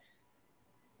aspect, like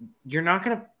you're not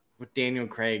gonna with Daniel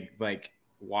Craig like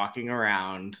walking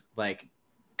around like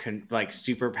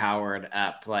super powered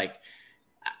up. Like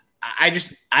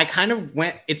I kind of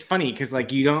went. It's funny because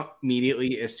like you don't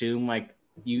immediately assume like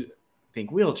you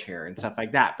think wheelchair and stuff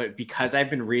like that, but because I've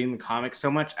been reading the comics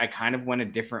so much, I kind of went a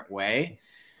different way.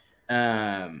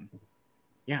 But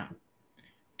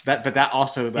that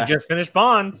also you just finished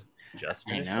Bond.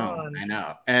 I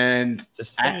know, and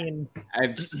just saying.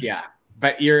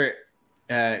 But you're.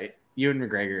 Ewan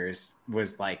McGregor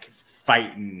was like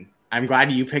fighting. I'm glad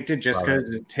you picked it just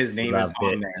because his name is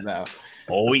on there, though.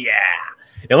 Oh yeah,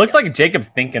 it looks like Jacob's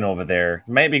thinking over there.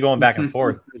 He might be going back and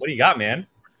forth. What do you got, man?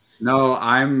 No,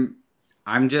 I'm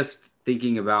just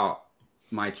thinking about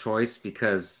my choice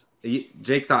because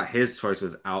Jake thought his choice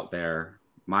was out there.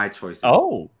 My choice is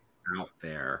out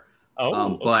there.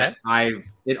 But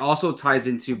it also ties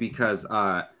into because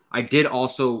I did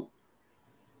also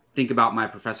think about my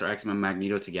Professor X and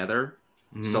Magneto together.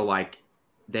 So like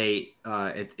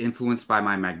it's influenced by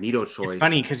my Magneto choice. It's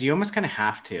funny because you almost kind of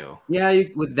have to. Yeah,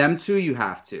 with them two, you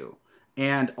have to.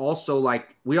 And also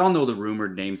like we all know the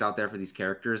rumored names out there for these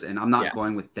characters, and I'm not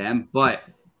going with them, but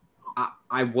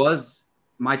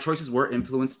my choices were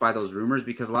influenced by those rumors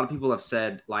because a lot of people have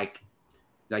said like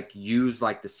use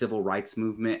like the civil rights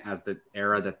movement as the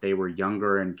era that they were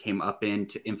younger and came up in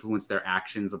to influence their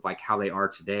actions of like how they are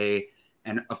today.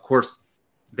 And of course,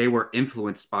 they were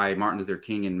influenced by Martin Luther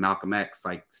King and Malcolm X.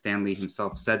 Like Stan Lee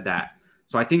himself said that.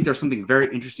 So I think there's something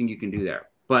very interesting you can do there.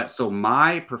 But so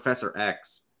my Professor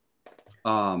X,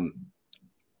 I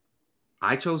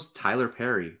chose Tyler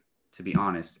Perry, to be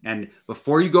honest. And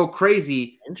before you go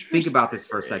crazy, think about this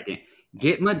for a second.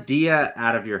 Get Medea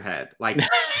out of your head. Like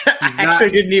I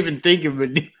didn't even think of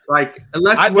Medea. Like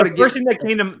unless the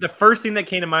first thing that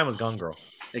came to mind was Gone Girl.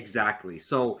 Exactly.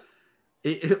 So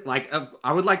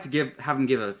I would like to have him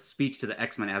give a speech to the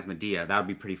X-Men as Medea. That would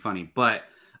be pretty funny. But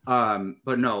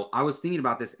no, I was thinking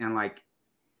about this, and like,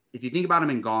 if you think about him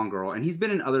in Gone Girl, and he's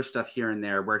been in other stuff here and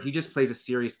there where he just plays a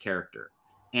serious character.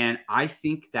 And I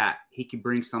think that he can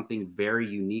bring something very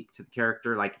unique to the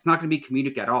character. Like, it's not going to be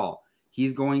comedic at all.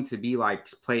 He's going to be like,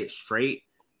 play it straight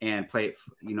and play it,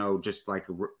 just like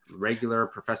a regular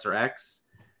Professor X.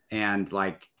 And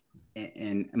like,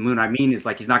 and what I mean is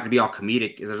like, he's not going to be all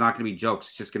comedic. There's not going to be jokes.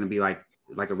 It's just going to be like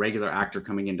a regular actor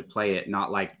coming in to play it,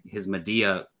 not like his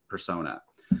Medea persona.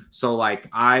 So like,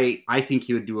 I think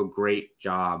he would do a great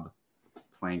job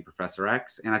playing Professor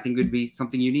X, and I think it would be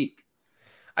something unique.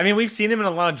 I mean, we've seen him in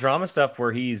a lot of drama stuff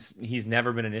where he's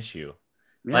never been an issue.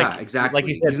 Yeah, exactly. Like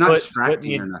you said, he's not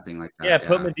distracting or nothing like that. Yeah,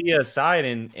 put Medea aside,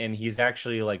 and he's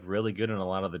actually like really good in a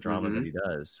lot of the dramas that he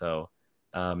does. So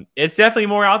it's definitely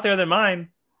more out there than mine.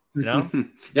 Yeah,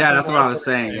 that's what I was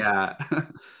saying. Yeah.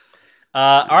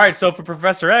 All right, so for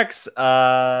Professor X,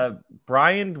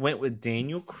 Brian went with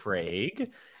Daniel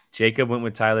Craig, Jacob went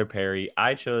with Tyler Perry,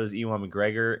 I chose Ewan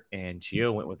McGregor, and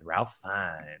Gio went with Ralph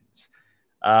Fiennes.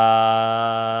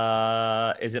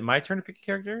 Is it my turn to pick a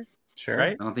character? Sure.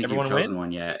 Right? I don't think Everyone you've chosen win?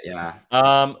 one yet. Yeah.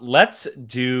 Let's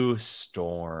do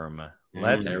Storm.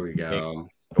 There we go.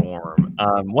 Storm.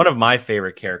 One of my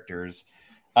favorite characters.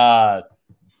 And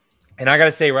I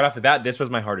gotta say right off the bat, this was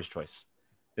my hardest choice.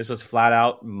 This was flat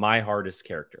out my hardest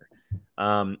character.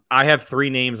 I have 3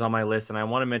 names on my list, and I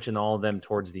want to mention all of them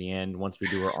towards the end once we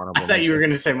do our honorable. I thought you were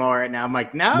going to say more right now. I'm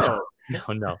like, no.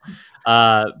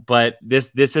 But this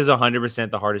is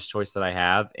 100% the hardest choice that I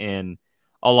have, and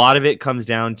a lot of it comes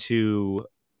down to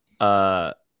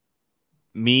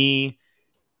me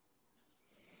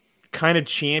kind of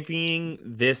championing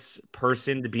this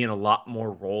person to be in a lot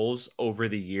more roles over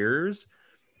the years.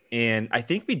 And I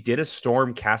think we did a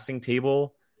Storm casting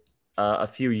table a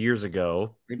few years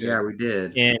ago. Yeah, we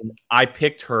did. And I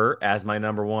picked her as my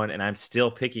number one, and I'm still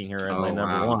picking her as my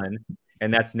number one,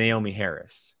 and that's Naomi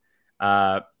Harris.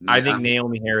 I think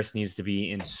Naomi Harris needs to be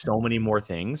in so many more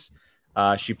things.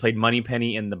 She played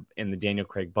Moneypenny in the Daniel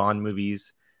Craig Bond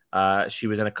movies. She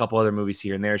was in a couple other movies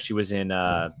here and there. She was in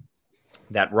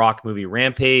that Rock movie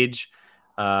Rampage,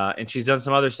 and she's done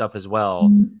some other stuff as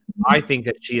well. I think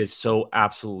that she is so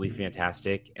absolutely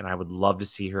fantastic, and I would love to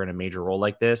see her in a major role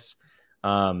like this.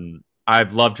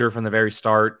 I've loved her from the very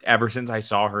start, ever since I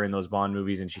saw her in those Bond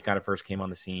movies and she kind of first came on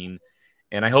the scene.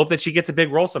 And I hope that she gets a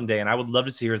big role someday, and I would love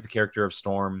to see her as the character of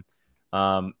Storm.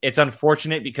 It's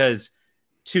unfortunate because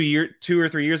 2 or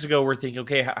 3 years ago, we're thinking,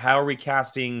 okay, how are we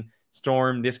casting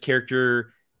Storm? This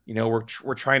character,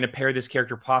 we're trying to pair this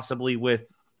character possibly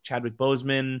with Chadwick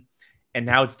Boseman, and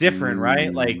now it's different,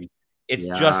 right? Like, it's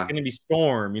just going to be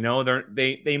Storm.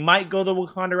 They might go the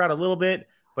Wakanda route a little bit,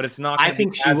 but it's not. I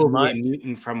think she will be a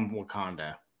mutant from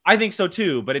Wakanda. I think so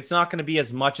too, but it's not going to be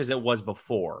as much as it was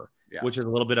before, which is a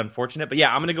little bit unfortunate. But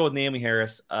yeah, I'm going to go with Naomi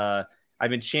Harris. I've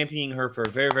been championing her for a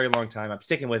very, very long time. I'm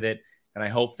sticking with it, and I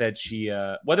hope that she,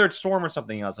 whether it's Storm or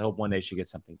something else, I hope one day she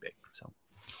gets something big. So,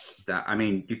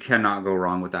 you cannot go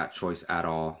wrong with that choice at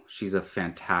all. She's a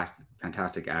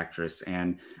fantastic actress,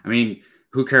 and I mean,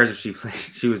 who cares if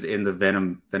she was in the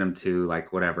Venom 2,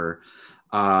 like whatever.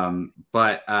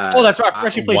 But that's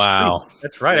right. She played Street.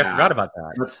 That's right. Yeah. I forgot about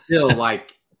that. But still,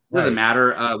 like, doesn't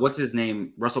matter. What's his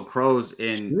name? Russell Crowe's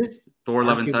in Thor: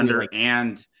 Love and Thunder,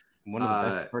 and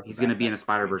he's going to be in a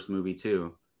Spider-Verse movie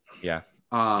too. Yeah.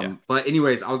 But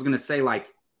anyways, I was going to say, like,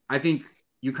 I think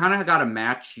you kind of got to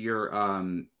match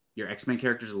your X-Men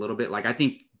characters a little bit. Like, I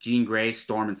think Jean Grey,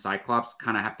 Storm, and Cyclops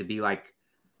kind of have to be like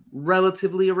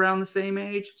relatively around the same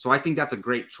age. So I think that's a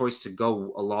great choice to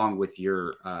go along with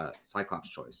your Cyclops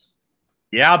choice.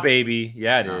 Yeah, baby.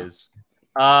 Yeah, it is.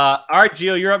 All right,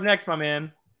 Gio, you're up next, my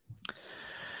man.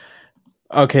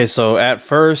 Okay, so at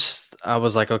first I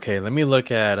was like, okay, let me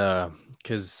look at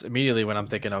because immediately when I'm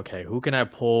thinking, okay, who can I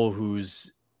pull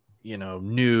who's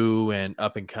new and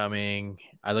up and coming,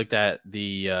 I looked at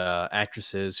the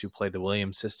actresses who played the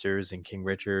Williams sisters in King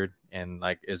Richard, and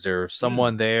like, is there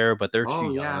someone there? But they're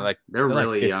too young. Yeah. They're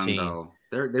really like 15. Young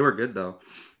though. They were good though.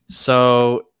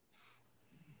 So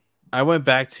I went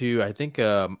back to, I think,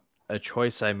 a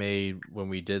choice I made when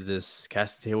we did this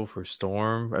casting table for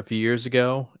Storm a few years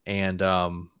ago, and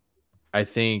I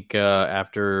think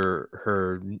after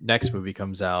her next movie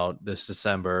comes out this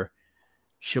December,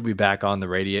 she'll be back on the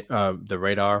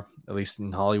radar, at least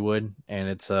in Hollywood, and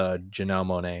it's Janelle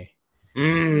Monáe.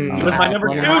 It was my number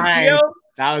 2, Gio.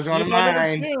 That was one of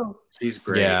mine. She's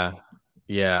great.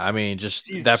 Yeah. I mean, just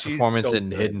that performance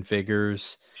in Hidden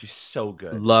Figures. She's so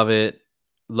good. Love it.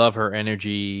 Love her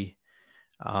energy.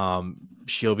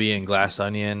 She'll be in Glass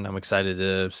Onion. I'm excited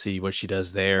to see what she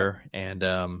does there. And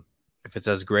if it's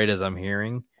as great as I'm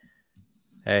hearing,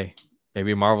 hey,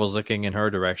 maybe Marvel's looking in her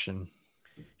direction.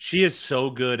 She is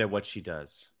so good at what she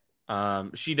does.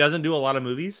 She doesn't do a lot of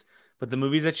movies, but the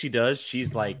movies that she does,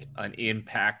 she's like an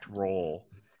impact role,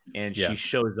 and she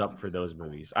shows up for those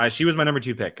movies. She was my number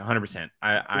 2 pick, 100%.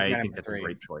 I think that's a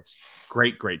great choice.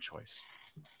 Great choice.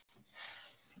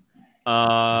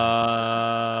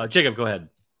 Jacob, go ahead.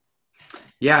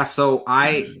 Yeah, so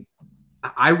I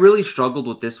really struggled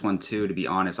with this one too, to be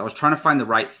honest. I was trying to find the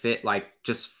right fit, like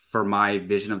just for my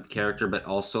vision of the character, but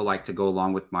also like to go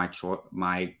along with my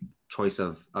choice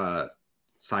of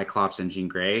Cyclops and Jean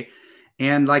Grey.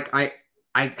 And like I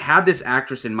had this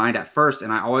actress in mind at first,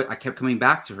 and I kept coming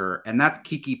back to her, and that's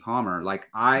Keke Palmer. Like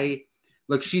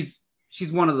she's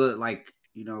one of the like,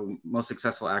 you know, most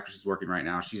successful actresses working right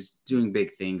now. She's doing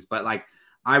big things, but like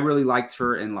I really liked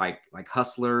her in like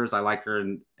Hustlers. I like her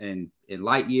in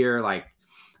Lightyear. Like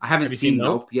I haven't seen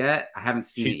Nope yet. I haven't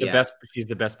seen it yet. She's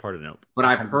the best part of Nope. But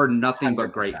I've heard nothing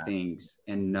but great things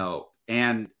in Nope.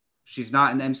 And she's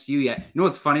not in the MCU yet. You know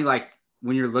what's funny? Like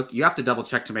when you have to double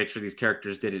check to make sure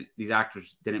these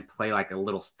actors didn't play like a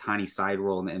little tiny side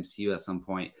role in the MCU at some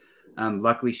point.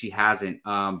 Luckily she hasn't.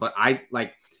 But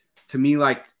to me,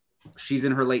 like she's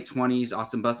in her late 20s.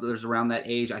 Austin Butler's around that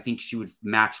age. I think she would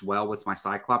match well with my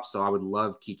Cyclops. So I would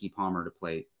love Keke Palmer to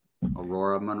play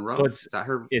Aurora Monroe. So is that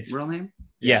her real name?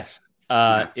 Yes.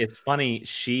 It's funny.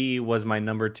 She was my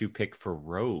number 2 pick for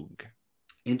Rogue.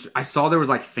 I saw there was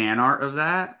like fan art of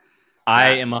that.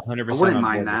 I am 100%. I wouldn't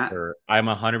mind that. I'm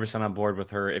 100% on board with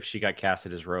her if she got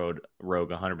casted as Rogue.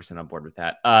 100% on board with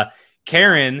that.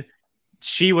 Karen,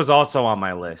 she was also on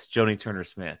my list. Joni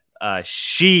Turner-Smith.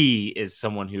 She is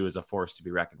someone who is a force to be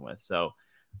reckoned with. So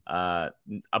a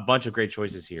bunch of great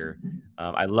choices here.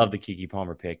 I love the Keke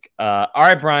Palmer pick. All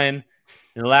right, Brian,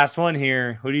 the last one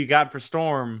here. Who do you got for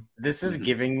Storm? This is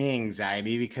giving me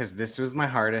anxiety because this was my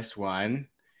hardest one.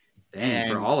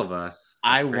 Dang, for all of us.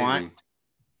 I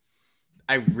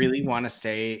really want to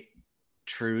stay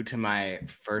true to my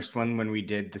first one when we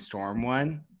did the Storm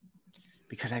one,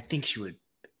 because I think she would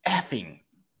effing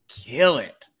kill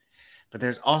it. But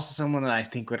there's also someone that I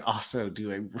think would also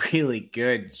do a really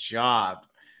good job.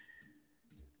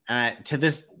 To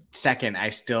this second, I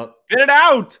still spit it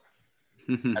out.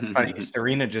 That's funny.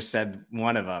 Serena just said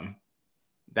one of them.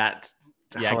 That's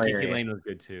hilarious. Keke Lane was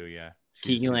good too. Yeah,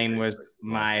 Keke Lane was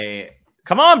my.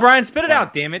 Come on, Brian, spit it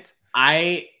out. Damn it.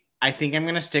 I think I'm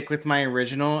gonna stick with my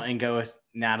original and go with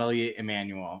Natalie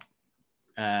Emmanuel.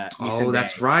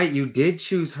 That's right. You did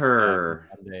choose her.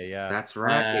 Yeah, that's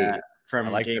right.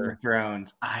 From Game of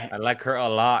Thrones. I like her a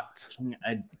lot.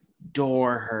 I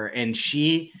adore her. And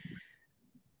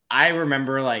I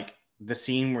remember like the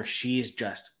scene where she's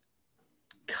just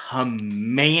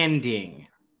commanding.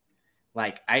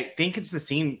 Like, I think it's the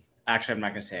scene. Actually, I'm not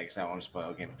going to say it because I don't want to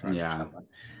spoil Game of Thrones for someone.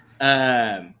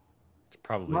 It's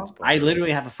probably. I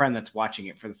literally have a friend that's watching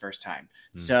it for the first time.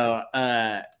 So,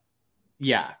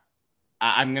 yeah.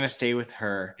 I'm going to stay with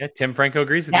her. Yeah, Tim Franco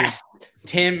agrees with you.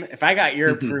 Tim, if I got your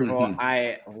approval,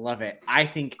 I love it. I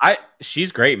think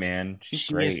she's great, man. She's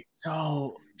great. Is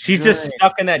so she's good. Just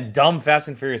stuck in that dumb Fast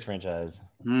and Furious franchise.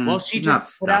 Well, she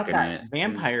just put out that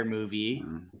vampire movie,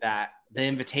 that The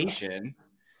Invitation.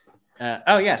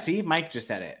 See, Mike just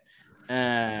said it.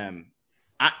 I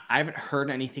haven't heard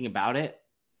anything about it,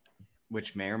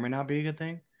 which may or may not be a good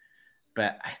thing,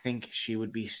 but I think she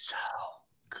would be so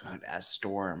good as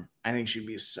Storm. I think she'd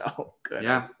be so good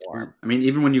as Storm. I mean,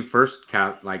 even when you first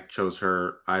chose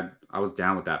her, I was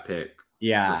down with that pick.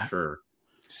 Yeah, for sure.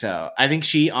 So I think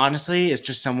she honestly is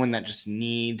just someone that just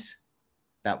needs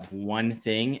that one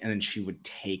thing, and then she would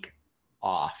take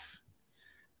off.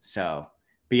 So,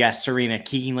 but yeah, Serena,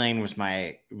 Keke Lane was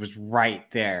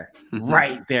right there,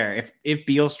 right there. If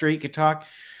Beale Street could talk,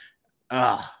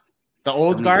 the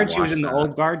Old Guard, she was in the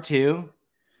Old Guard too.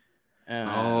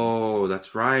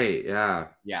 That's right. Yeah.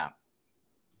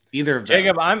 Either of them.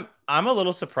 Jacob, I'm a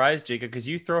little surprised, Jacob, because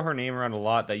you throw her name around a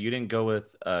lot that you didn't go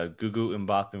with Gugu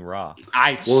Mbatha Raw.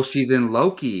 Well, she's in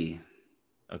Loki.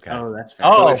 Okay. Oh, that's fair.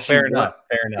 Oh, fair enough.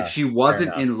 If she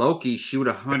wasn't in Loki, she would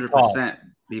 100%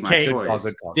 be my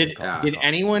choice. Did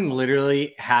anyone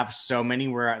literally have so many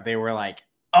where they were like,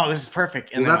 "Oh, this is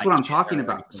perfect"? And that's what I'm talking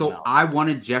about. So I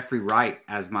wanted Jeffrey Wright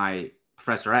as my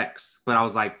Professor X, but I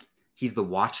was like, he's the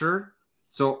Watcher.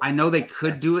 So I know they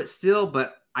could do it still,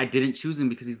 but I didn't choose him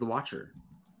because he's the Watcher.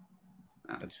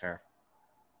 That's fair.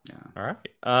 Yeah. All right.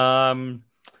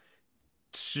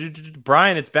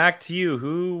 Brian, it's back to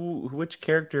you. Which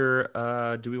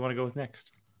character do we want to go with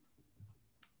next?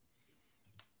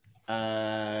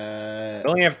 We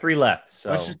only have 3 left,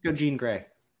 so let's just go Jean Grey.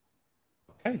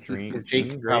 okay. Dream.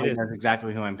 Jake probably knows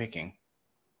exactly who I'm picking.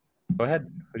 Go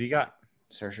ahead. Who do you got?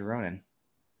 Saoirse Ronan.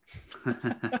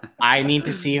 I need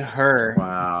to see her.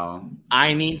 Wow.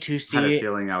 I need to I had a see.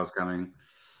 feeling that was coming.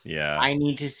 Yeah, I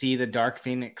need to see the Dark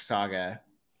Phoenix saga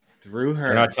through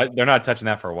her. they're not touching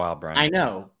that for a while, Brian. I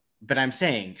know, but I'm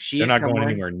saying she's They're not someone, going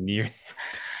anywhere near.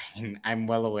 I'm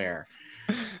well aware,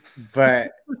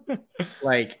 but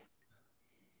like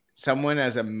someone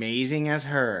as amazing as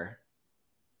her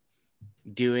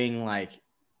doing like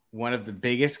one of the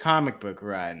biggest comic book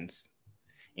runs.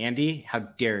 Andy, how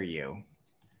dare you?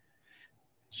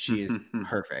 She is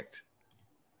perfect.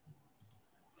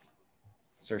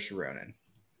 Saoirse Ronan.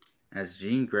 As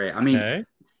Jean Grey. I mean, Okay.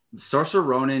 Saoirse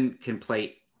Ronan can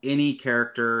play any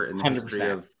character in the 100%.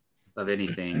 history of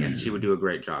anything, and she would do a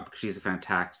great job. She's a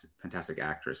fantastic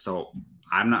actress. So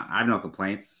I have no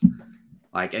complaints.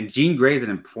 Like, and Jean Grey is an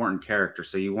important character,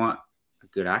 so you want a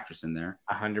good actress in there.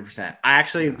 100%. I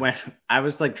actually I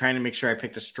was like trying to make sure I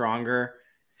picked a stronger.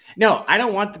 No, I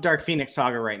don't want the Dark Phoenix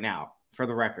saga right now, for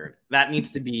the record. That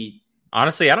needs to be.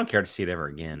 Honestly, I don't care to see it ever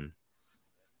again.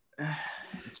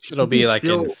 It'll be like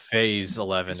still- in phase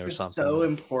 11 or It's something. so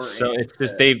important. So it's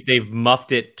just they've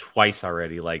muffed it twice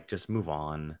already. Like, just move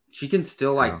on. She can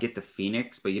still Yeah. get the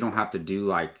Phoenix, but you don't have to do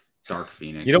like Dark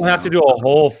Phoenix. You don't have to do a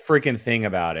whole freaking thing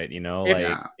about it. If- Like it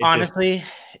just- honestly,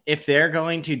 if they're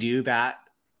going to do that,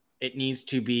 it needs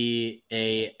to be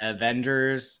a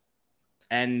Avengers,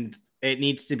 and it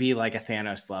needs to be like a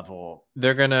Thanos level.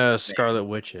 They're gonna Scarlet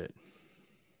Witch it.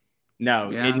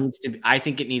 No, Yeah. it needs to be. I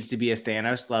think it needs to be a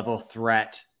Thanos level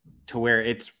threat to where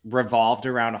it's revolved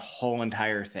around a whole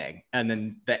entire thing, and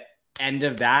then the end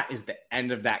of that is the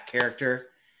end of that character,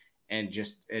 and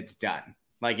just it's done.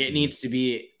 Like it needs to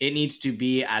be. It needs to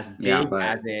be as big Yeah, but-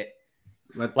 as it.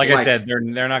 like I said, they're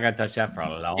not gonna touch that for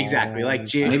a long. Exactly, like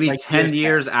G- maybe like 10 Gio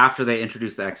years after they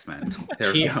introduce the X-Men.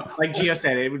 There we Gio, go. like Gio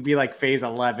said, it would be like phase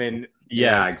 11.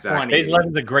 Yeah, phase exactly. 20. Phase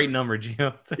 11's a great number,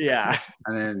 Gio. Yeah.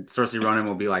 And then Saoirse Ronan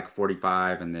will be like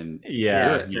 45, and then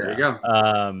Yeah, there you go.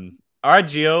 All right,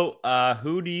 Gio.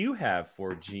 Who do you have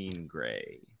for Jean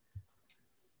Grey?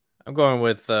 I'm going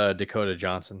with Dakota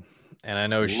Johnson, and I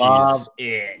know Love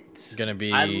she's it. gonna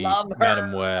be I love her.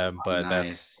 Madam Web, but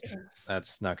Nice.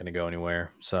 that's not gonna go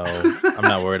anywhere. So I'm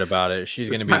not worried about it. She's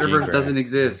The gonna be Jean Spider-Verse Grey. doesn't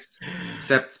exist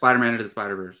except Spider-Man into the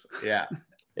Spider-Verse. Yeah.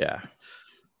 Yeah,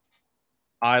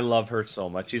 I love her so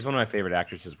much. She's one of my favorite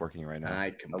actresses working right now.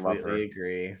 I love her. completely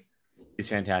agree. She's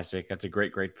fantastic. That's a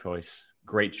great choice.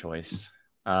 Great choice.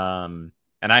 And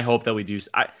I hope that we do.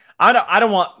 I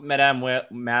don't want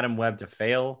Madam Web to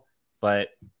fail, but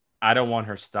I don't want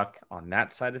her stuck on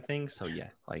that side of things. So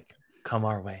yes, like come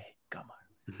our way. Come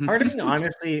on. Part of me,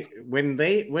 honestly,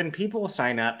 when people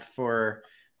sign up for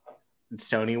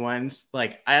Sony ones,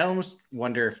 like I almost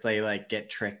wonder if they like get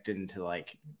tricked into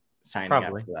like signing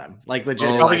Probably. up for them. Like legit.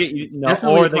 Oh, Probably like, get, no,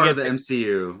 Definitely or they part get of the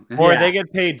MCU. or Yeah. they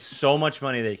get paid so much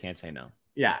money they can't say no.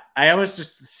 Yeah, I almost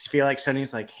just feel like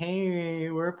Sony's like, "Hey,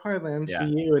 we're a part of the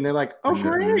MCU," and they're like, "Oh,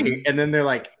 Sure. great!" And then they're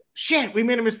like, "Shit, we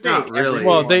made a mistake." Not really.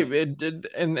 well,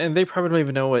 and they probably don't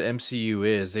even know what MCU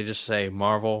is. They just say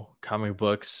Marvel comic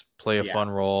books, play a Yeah. fun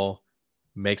role,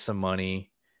 make some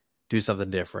money, do something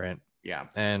different, Yeah.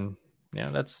 and yeah,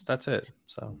 that's it.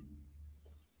 So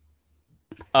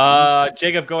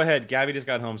Jacob, go ahead. Gabby just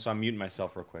got home, so I'm muting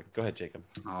myself real quick. Go ahead, Jacob.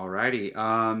 Alrighty.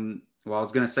 Well, I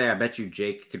was gonna say I bet you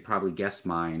Jake could probably guess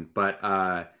mine, but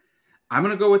I'm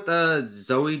gonna go with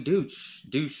Zoe Deutsch.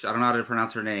 Deutsch. I don't know how to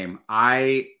pronounce her name.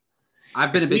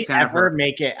 I've been a big fan of ever her.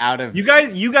 make it out of You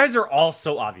guys are all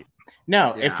so obvious.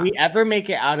 no, Yeah. if we ever make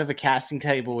it out of a casting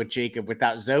table with Jacob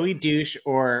without Zoe Douche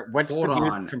or what's Hold the dude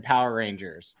on. from Power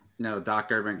Rangers? No,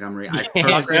 Dr. Montgomery. I Yeah,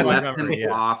 purposely Dr. left Montgomery, him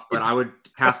yeah. off, but I would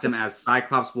cast him as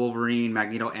Cyclops, Wolverine,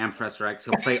 Magneto, and Professor X.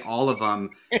 He'll play all of them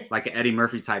like an Eddie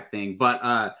Murphy type thing. But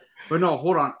no,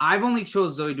 hold on. I've only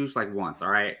chose Zoe Douche like once, all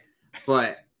right?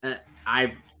 But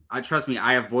I trust me,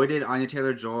 I avoided Anya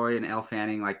Taylor-Joy and Elle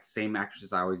Fanning, like the same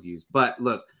actresses I always use. But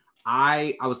look,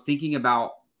 I was thinking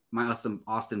about my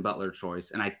Austin Butler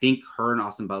choice, and I think her and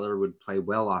Austin Butler would play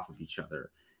well off of each other.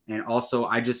 And also,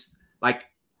 I just like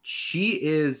she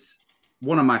is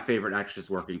one of my favorite actresses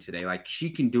working today. Like she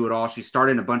can do it all. She starred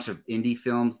in a bunch of indie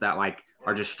films that like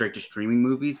are just straight to streaming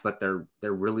movies, but they're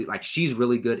really like she's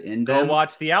really good in Go them.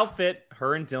 watch The Outfit.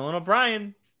 Her and Dylan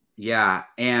O'Brien. Yeah,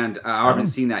 and I haven't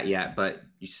seen that yet, but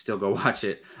you should still go watch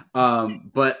it.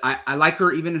 But I like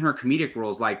her even in her comedic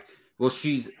roles. Like, well,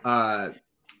 she's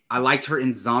I liked her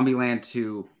in Zombieland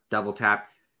 2, Double Tap.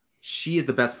 She is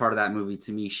the best part of that movie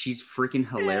to me. She's freaking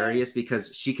hilarious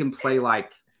because she can play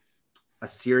like a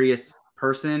serious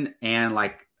person and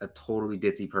like a totally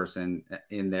ditzy person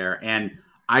in there. And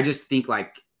I just think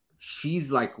like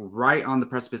she's like right on the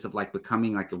precipice of like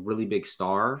becoming like a really big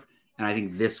star. And I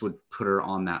think this would put her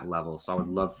on that level. So I would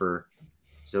love for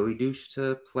Zoe Douche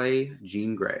to play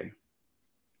Jean Grey.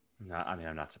 No, I mean,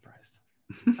 I'm not surprised.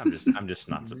 I'm just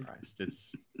not surprised.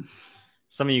 It's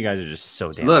some of you guys are just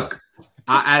so damn. Look,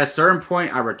 at a certain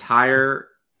point, I retire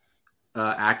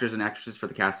actors and actresses for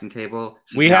the casting table.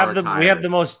 We have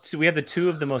the two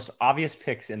of the most obvious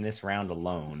picks in this round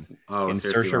alone. In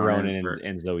Saoirse Ronan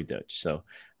and Zoe Deutch. So,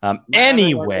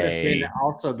 anyway,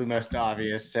 also the most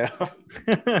obvious. So,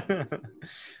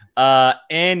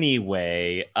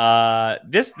 anyway,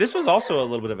 this was also a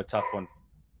little bit of a tough one.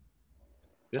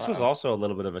 This was also a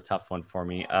little bit of a tough one for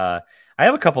me. I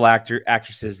have a couple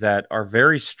actresses that are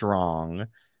very strong.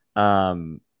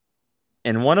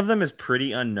 And one of them is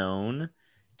pretty unknown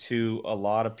to a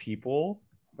lot of people.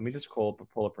 Let me just pull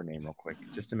up her name real quick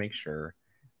just to make sure.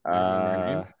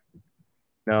 No,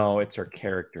 it's her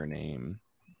character name.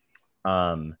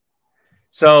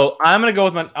 So I'm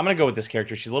gonna go with this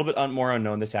character. She's a little bit more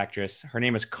unknown. This actress. Her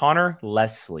name is Connor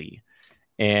Leslie,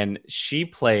 and she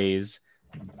plays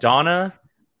Donna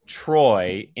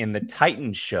Troy in the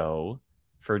Titan show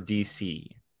for DC.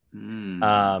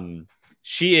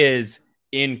 She is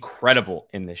incredible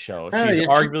in this show.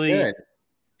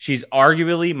 She's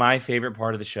arguably my favorite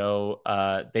part of the show.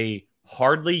 They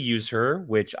hardly use her,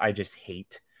 which I just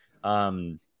hate.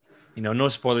 No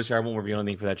spoilers here. I won't reveal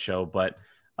anything for that show, but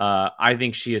I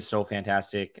think she is so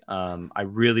fantastic. I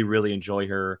really, really enjoy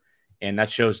her, and that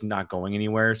show's not going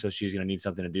anywhere, so she's going to need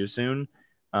something to do soon.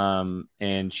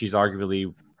 And she's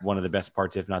arguably one of the best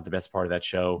parts, if not the best part of that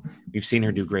show. We've seen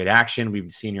her do great action.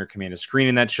 We've seen her command a screen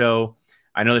in that show.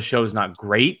 I know the show is not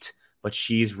great, but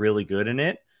she's really good in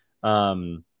it.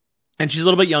 And she's a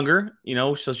little bit younger,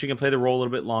 so she can play the role a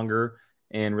little bit longer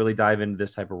and really dive into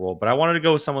this type of role. But I wanted to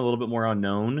go with someone a little bit more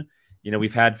unknown.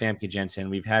 We've had Famke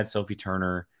Janssen, we've had Sophie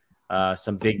Turner,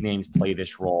 some big names play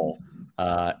this role.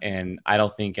 And I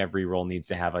don't think every role needs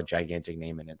to have a gigantic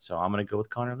name in it. So I'm going to go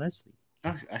with Connor Leslie.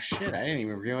 Oh, shit. I didn't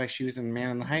even realize she was in Man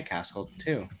in the High Castle,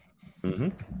 too. Mm-hmm.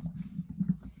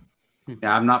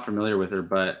 Yeah, I'm not familiar with her,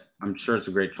 but I'm sure it's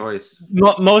a great choice.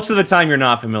 Most of the time, you're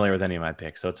not familiar with any of my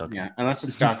picks, so it's okay. Yeah, unless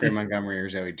it's Dr. Montgomery or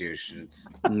Zoe Douche.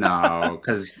 No,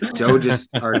 because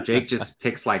Jake just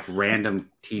picks like random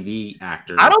TV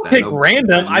actors. I don't pick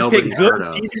random. I pick good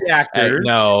TV actors.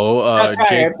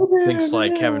 Jake thinks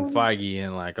like Kevin Feige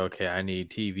and like, okay, I need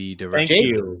TV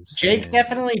directors. Jake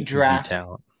definitely drafts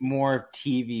more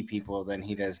TV people than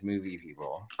he does movie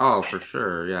people. Oh, for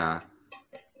sure, yeah.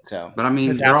 So, but I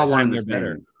mean, they're all one of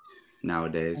better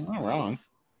nowadays. I'm not wrong.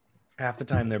 Half the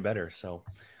time they're better. So,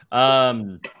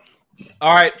 all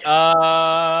right,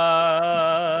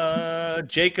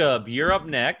 Jacob, you're up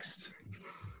next.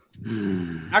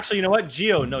 Actually, you know what,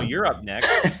 Gio? No, you're up next.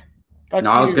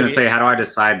 No, I was going to say, how do I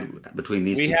decide between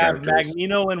these two characters? We have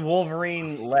Magneto and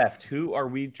Wolverine left. Who are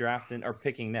we drafting or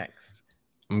picking next?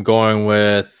 I'm going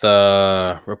with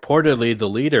reportedly the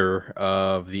leader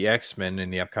of the X-Men in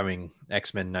the upcoming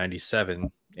X-Men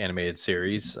 97 animated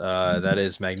series. That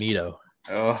is Magneto.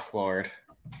 Oh, Lord.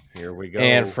 Here we go.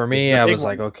 And for me, I was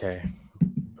like, okay,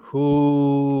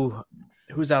 who's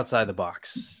outside the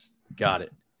box? Got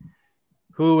it.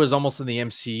 Who was almost in the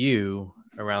MCU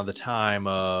around the time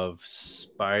of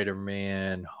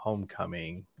Spider-Man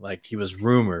Homecoming? Like, he was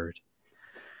rumored.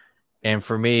 And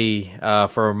for me,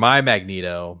 for my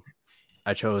Magneto,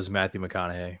 I chose Matthew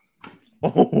McConaughey.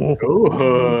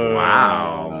 Oh,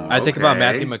 wow. I think about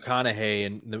Matthew McConaughey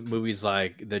in the movies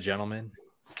like The Gentleman,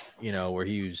 where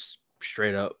he was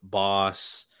straight up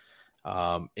boss,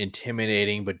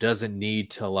 intimidating, but doesn't need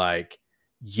to like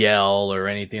yell or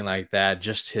anything like that.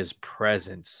 Just his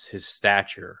presence, his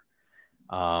stature.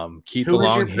 Keep the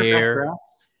long hair.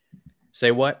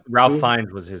 Say what? Ralph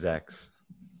Fiennes was his ex.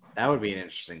 That would be an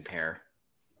interesting pair.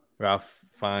 Ralph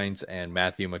Fiennes and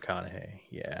Matthew McConaughey.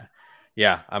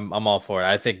 Yeah, I'm all for it.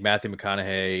 I think Matthew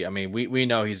McConaughey, I mean, we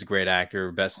know he's a great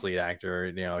actor, best lead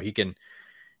actor.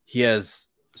 He has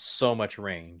so much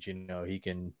range. He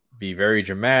can be very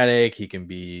dramatic. He can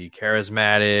be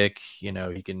charismatic. He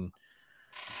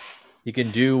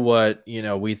can do what,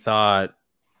 we thought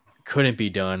couldn't be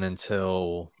done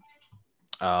until,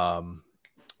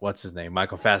 what's his name?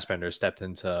 Michael Fassbender stepped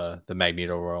into the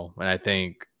Magneto role. And I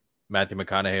think Matthew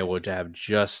McConaughey would have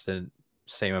just the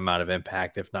same amount of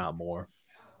impact, if not more.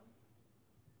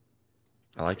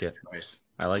 I like it.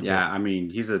 I like it. Yeah, I mean,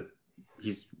 he's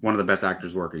one of the best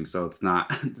actors working, so it's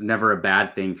never a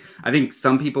bad thing. I think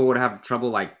some people would have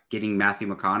trouble like getting Matthew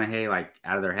McConaughey like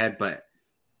out of their head, but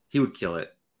he would kill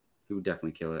it. He would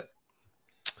definitely kill it.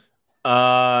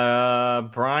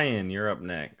 Brian, you're up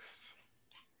next.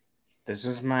 This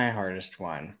is my hardest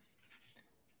one.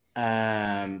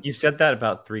 You said that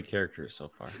about 3 characters so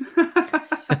far.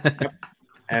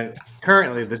 And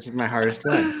currently, this is my hardest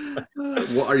one.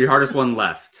 What are your hardest one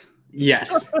left?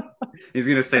 Yes. He's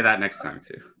gonna say that next time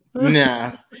too.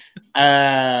 No.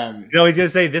 No, he's gonna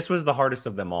say this was the hardest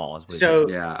of them all. So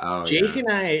Yeah. Oh, Jake yeah.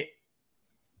 and I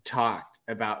talked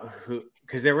about who,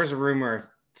 because there was a rumor of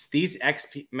these X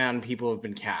amount of people have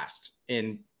been cast,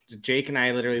 and Jake and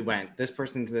I literally went, this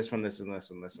person's this one, this and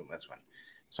this one, this one, this one.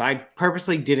 So I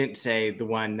purposely didn't say the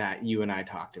one that you and I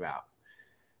talked about.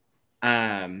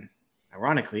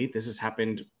 Ironically, this has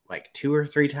happened like 2 or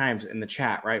 3 times in the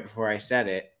chat right before I said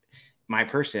it, my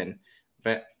person,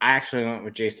 but I actually went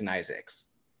with Jason Isaacs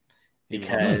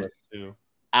because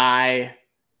I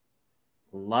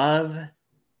love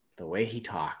the way he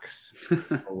talks.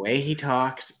 The way he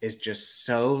talks is just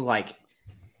so like,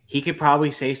 he could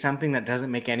probably say something that doesn't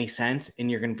make any sense,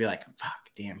 and you're going to be like, fuck,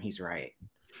 damn, he's right.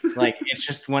 Like, it's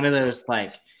just one of those,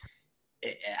 like,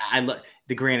 I love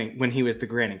when he was the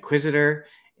Grand Inquisitor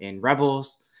in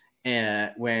Rebels,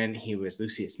 and when he was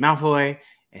Lucius Malfoy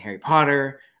in Harry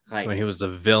Potter, like When he was the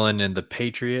villain in The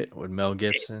Patriot with Mel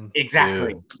Gibson.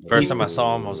 Exactly. Dude, first time I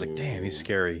saw him, I was like, damn, he's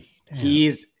scary. Damn.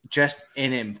 He's just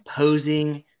an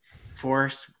imposing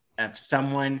force of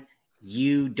someone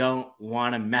you don't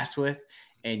want to mess with,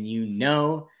 and you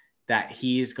know that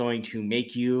he's going to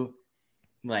make you,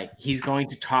 like, he's going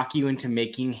to talk you into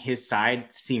making his side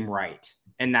seem right.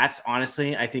 And that's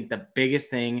honestly, I think the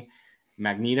biggest thing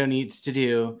Magneto needs to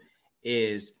do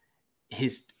is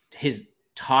his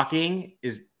talking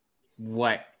is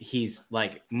what he's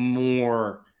like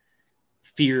more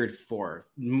feared for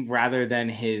rather than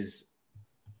his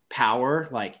power.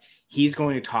 Like, he's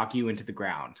going to talk you into the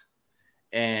ground.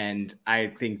 And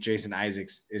I think Jason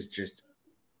Isaacs is just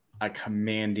a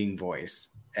commanding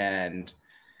voice. And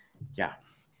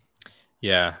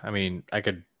yeah, I mean, I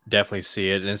could definitely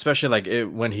see it, and especially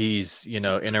like when he's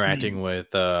interacting with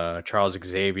Charles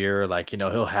Xavier, like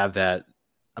he'll have that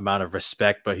amount of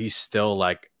respect, but he's still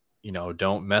like,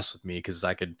 don't mess with me because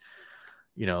I could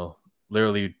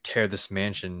literally tear this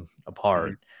mansion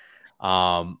apart.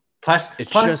 Plus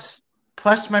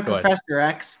my Professor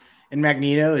X and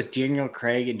Magneto is Daniel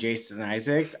Craig and Jason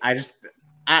Isaacs.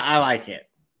 I like it.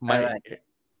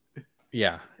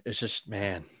 Yeah, it's just,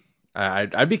 man,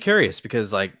 I'd be curious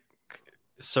because like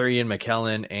Sir Ian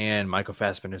McKellen and Michael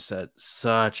Fassbender set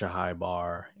such a high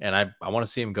bar, and I want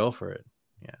to see him go for it.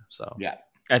 Yeah.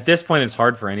 At this point, it's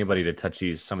hard for anybody to touch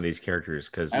some of these characters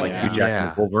because Hugh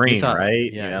Jackman's Wolverine,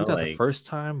 right? Yeah, the first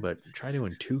time, but try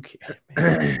doing 2.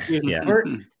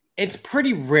 It's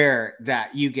pretty rare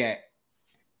that you get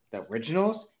the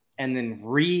originals and then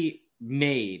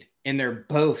remade, and they're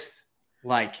both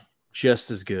like just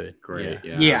as good. Great.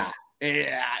 Yeah,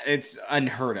 it's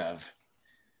unheard of.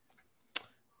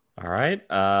 All right,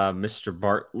 Mr.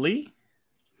 Bartley.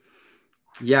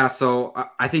 Yeah, so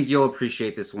I think you'll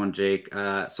appreciate this one, Jake.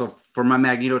 So for my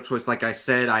Magneto choice, like I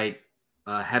said, I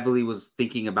heavily was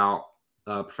thinking about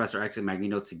Professor X and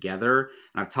Magneto together.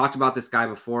 And I've talked about this guy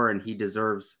before, and he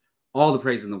deserves all the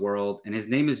praise in the world. And his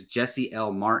name is Jesse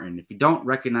L. Martin. If you don't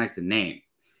recognize the name,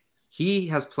 he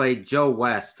has played Joe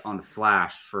West on The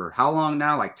Flash for how long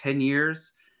now? Like 10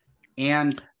 years.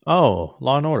 And Law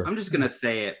and Order. I'm just going to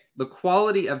say it. The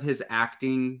quality of his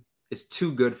acting is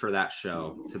too good for that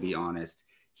show, to be honest.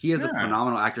 He is a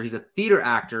phenomenal actor. He's a theater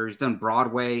actor. He's done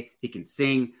Broadway. He can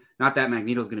sing. Not that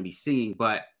Magneto's going to be singing,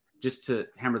 but just to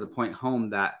hammer the point home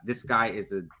that this guy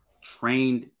is a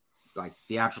trained, like,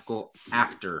 theatrical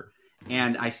actor.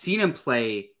 And I seen him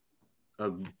play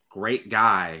a great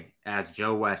guy as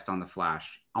Joe West on The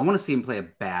Flash. I want to see him play a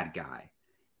bad guy.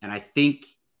 And I think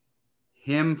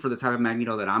him for the type of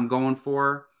Magneto that I'm going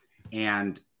for,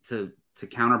 and to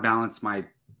counterbalance my,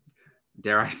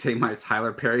 dare I say, my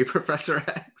Tyler Perry Professor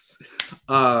X,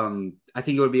 I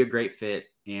think it would be a great fit,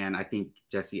 and I think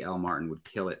Jesse L. Martin would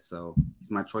kill it. So it's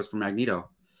my choice for Magneto.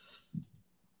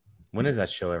 When is that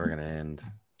show ever going to end?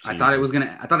 I thought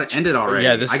it ended already.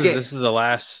 Yeah, this is the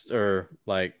last, or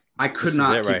like I could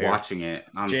not keep watching it.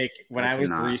 Jake, when I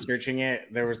was researching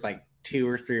it, there was like 2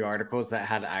 or 3 articles that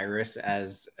had Iris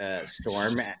as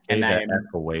Storm, and I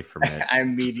away from it. I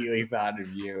immediately thought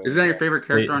of you. Isn't that your favorite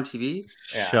character on TV?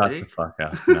 Shut the fuck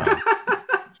up. No.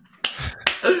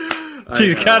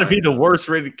 She's got to be the worst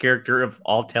rated character of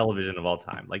all television of all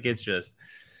time. Like, it's just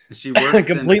she works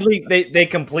completely. They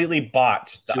completely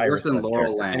botched the Iris in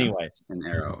Laurel Lance. Anyway, and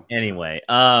Arrow. Anyway,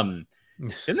 didn't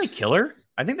they kill her?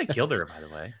 I think they killed her. By the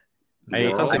way,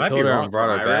 I thought they killed her and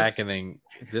brought her back, and then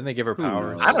didn't they give her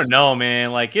powers? I don't know,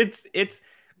 man. Like, it's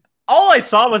All I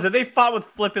saw was that they fought with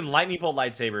flipping lightning bolt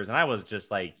lightsabers, and I was just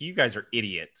like, "You guys are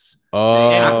idiots."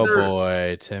 Oh After-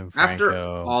 boy, Tim Franco.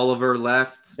 After Oliver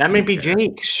left, That might be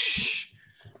Jake. Shh.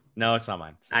 No, it's not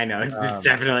mine. I know it's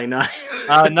definitely not.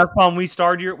 Nutspawn, we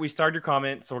starred your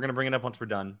comment, so we're gonna bring it up once we're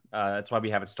done. That's why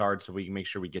we have it starred, so we can make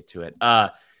sure we get to it.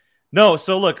 No,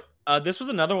 so look, this was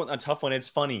another one, a tough one. It's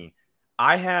funny.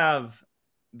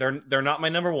 They're not my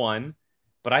number one,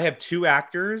 but I have two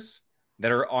actors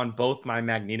that are on both my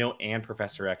Magneto and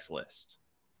Professor X list.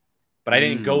 But I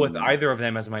didn't go with either of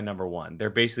them as my number one. They're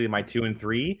basically my 2 and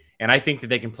 3, and I think that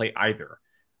they can play either.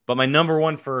 But my number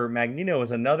one for Magneto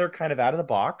is another kind of out of the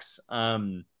box.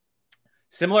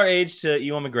 Similar age to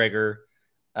Ewan McGregor.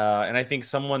 And I think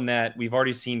someone that we've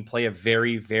already seen play a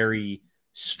very, very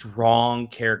strong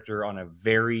character on a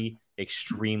very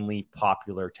extremely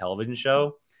popular television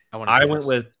show. I went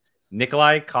with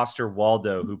Nikolai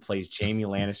Coster-Waldau, who plays Jaime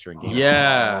Lannister in Game of Thrones.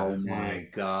 Yeah. Oh my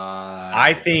god!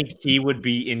 I think he would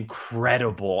be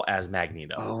incredible as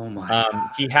Magneto. Oh my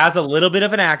god! He has a little bit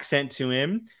of an accent to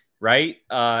him, right?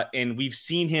 And we've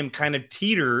seen him kind of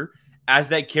teeter as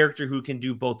that character who can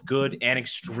do both good and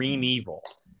extreme evil.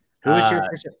 Who is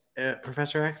your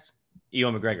Professor X?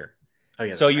 Ewan McGregor. Oh,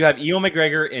 yeah, so you have Ewan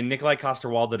McGregor and Nikolai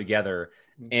Coster-Waldau together.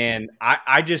 And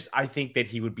I think that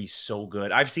he would be so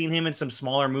good. I've seen him in some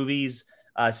smaller movies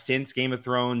since Game of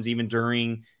Thrones, even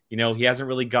during, he hasn't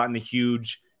really gotten a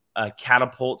huge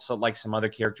catapult so like some other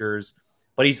characters,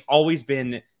 but he's always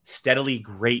been steadily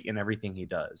great in everything he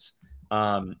does.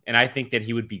 And I think that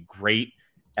he would be great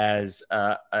as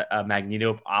a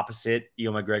Magneto opposite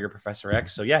Ewan McGregor, Professor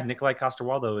X. So yeah, Nikolai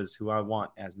Coster-Waldau is who I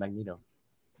want as Magneto.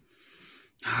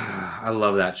 I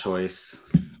love that choice.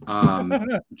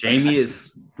 Jaime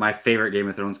is my favorite Game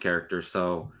of Thrones character,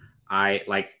 so I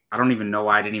don't even know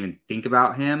why I didn't even think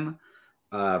about him.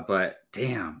 But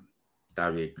damn, that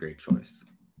would be a great choice.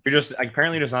 You're just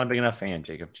apparently just not a big enough fan,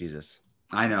 Jacob. Jesus.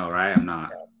 I know, right? I'm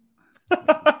not.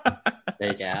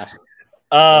 Fake ass.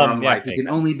 It can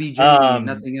only be Jaime,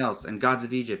 nothing else, and Gods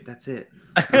of Egypt. That's it.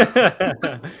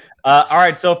 All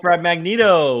right, so for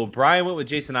Magneto, Brian went with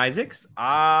Jason Isaacs.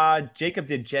 Jacob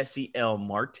did Jesse L.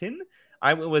 Martin.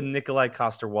 I went with Nikolai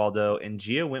Coster-Waldau, and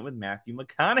Gia went with Matthew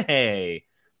McConaughey.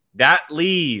 That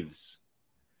leaves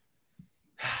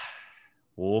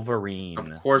Wolverine.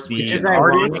 Of course, which is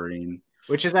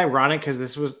ironic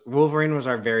because Wolverine was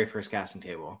our very first casting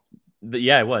table.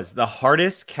 It was the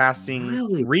hardest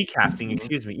recasting.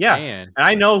 Excuse me. Yeah, Man. and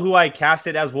I know who I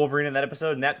casted as Wolverine in that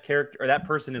episode, and that character or that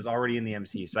person is already in the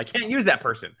MCU, so I can't use that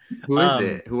person. Who is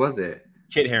it? Who was it?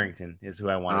 Kit Harington is who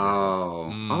I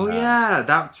wanted. Yeah,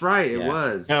 that's right. It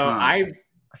was. No,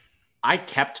 I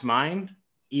kept mine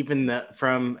even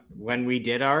from when we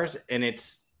did ours, and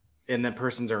the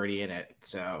person's already in it.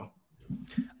 So,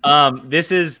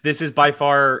 this is by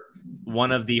far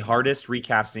one of the hardest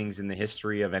recastings in the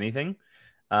history of anything.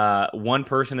 One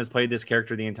person has played this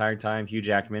character the entire time, Hugh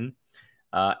Jackman,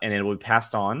 and it will be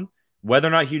passed on. Whether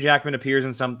or not Hugh Jackman appears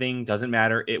in something doesn't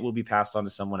matter. It will be passed on to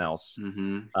someone else.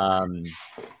 Mm-hmm.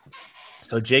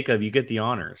 So, Jacob, you get the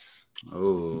honors.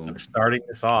 Oh, I'm starting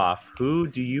this off. Who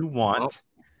do you want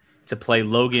to play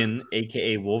Logan,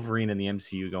 aka Wolverine, in the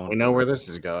MCU? We know where this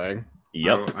is going.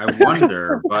 Yep. I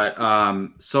wonder, but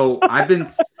so I've been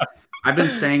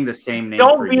saying the same name.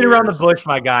 Don't beat around the bush,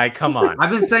 my guy. Come on. I've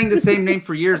been saying the same name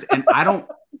for years, and I don't.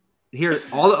 Here,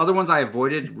 all the other ones I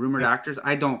avoided, rumored actors,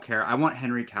 I don't care. I want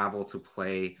Henry Cavill to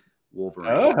play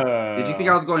Wolverine. Did you think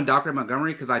I was going Dr.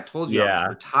 Montgomery? Because I told you I'm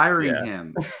retiring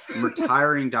him. I'm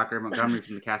retiring Dr. Montgomery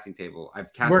from the casting table.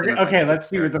 I've cast let's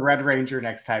do the Red Ranger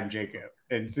next time, Jacob.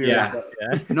 And see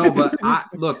No, but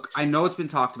I know it's been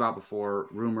talked about before,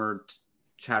 rumored,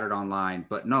 chattered online,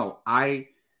 but no, I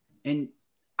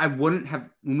wouldn't have,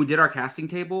 when we did our casting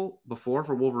table before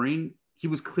for Wolverine, he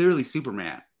was clearly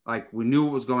Superman. Like, we knew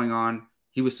what was going on.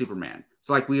 He was Superman.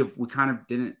 So, like, we kind of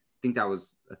didn't think that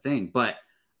was a thing. But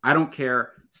I don't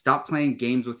care. Stop playing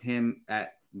games with him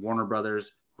at Warner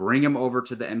Brothers. Bring him over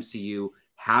to the MCU.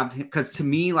 Have him. Because to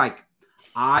me, like,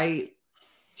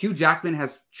 Hugh Jackman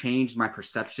has changed my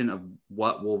perception of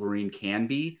what Wolverine can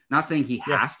be. Not saying he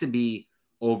has to be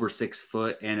over 6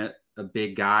 foot and a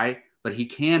big guy, but he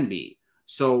can be.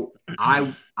 So,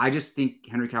 I just think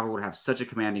Henry Cavill would have such a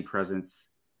commanding presence.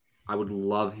 I would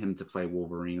love him to play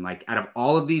Wolverine. Like, out of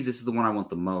all of these, this is the one I want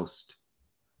the most.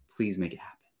 Please make it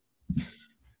happen.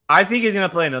 I think he's going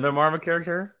to play another Marvel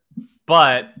character,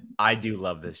 but I do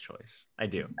love this choice. I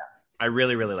do. I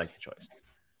really, really like the choice.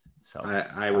 So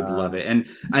I would love it. And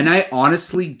I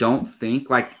honestly don't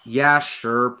think, like, yeah,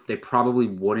 sure, they probably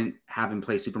wouldn't have him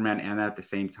play Superman and that at the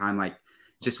same time. Like,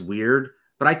 just weird.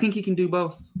 But I think he can do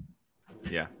both.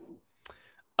 Yeah.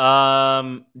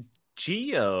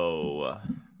 Gio,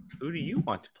 who do you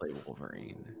want to play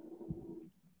Wolverine?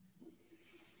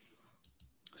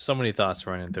 So many thoughts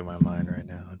running through my mind right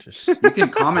now. Just You can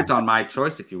comment on my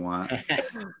choice if you want.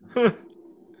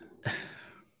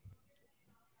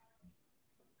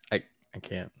 I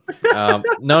can't.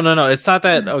 No. It's not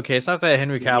that. Okay, it's not that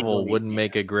Henry Cavill wouldn't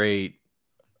make a great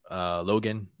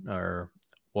Logan or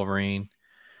Wolverine.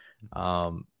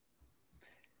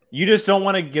 You just don't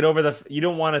want to get over you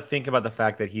don't want to think about the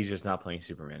fact that he's just not playing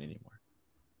Superman anymore,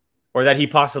 or that he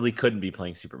possibly couldn't be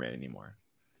playing Superman anymore.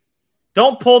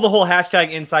 Don't pull the whole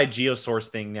hashtag inside Geosource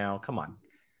thing now. Come on,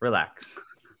 relax.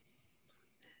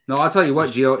 No, I'll tell you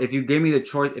what, Gio. If you gave me the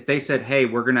choice, if they said, "Hey,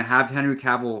 we're gonna have Henry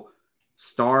Cavill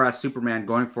star as Superman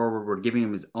going forward. We're giving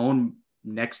him his own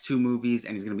next 2 movies,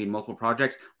 and he's going to be in multiple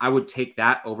projects," I would take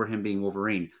that over him being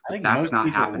Wolverine. I think That's most not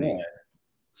people happening. would.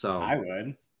 So I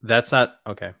would. That's not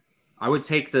okay. I would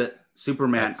take the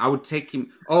Superman. I would take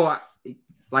him.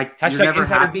 Like Hashtag you're never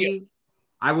inside happy.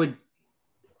 I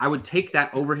would take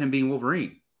that over him being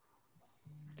Wolverine.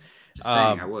 Just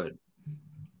saying, I would.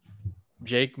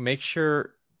 Jake, make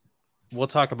sure we'll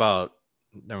talk about.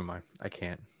 Never mind. I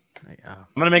can't. I'm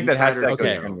gonna make that Insider hashtag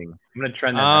okay. trending. I'm gonna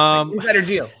trend that. Insider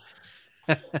Geo.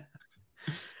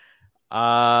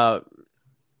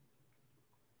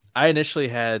 I initially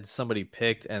had somebody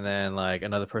picked, and then like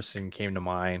another person came to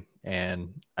mind,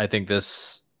 and I think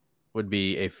this would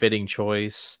be a fitting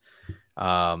choice.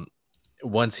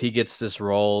 Once he gets this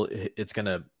role, it's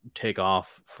gonna take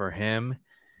off for him.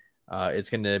 It's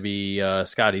gonna be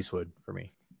Scott Eastwood for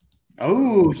me.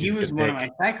 Oh, He's he a was good one of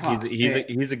pick. my Cyclops.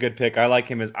 He's a good pick. I like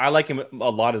him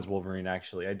a lot as Wolverine.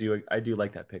 Actually, I do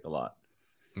like that pick a lot.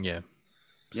 Yeah,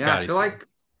 Yeah, Scott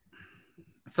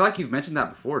I feel like you've mentioned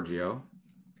that before, Gio.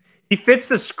 He fits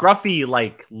the scruffy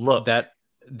like look. that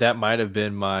might have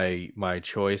been my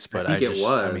choice, but I think it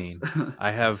was. I mean,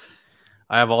 I have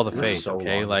all the It was faith. so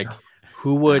Okay, long like ago.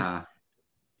 who would Yeah.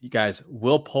 you guys?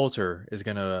 Will Poulter is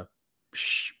gonna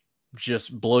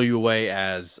just blow you away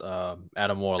as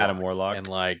Adam Warlock. And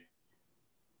like,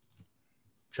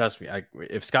 trust me,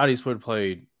 if Scott Eastwood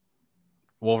played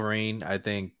Wolverine, I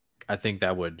think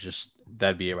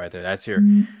that'd be it right there. That's your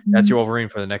Wolverine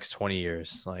for the next 20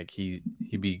 years. Like he'd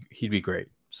be great.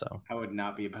 So I would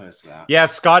not be opposed to that. Yeah,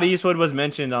 Scott Eastwood was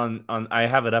mentioned on. I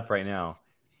have it up right now.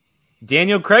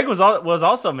 Daniel Craig was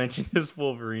also mentioned as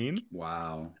Wolverine.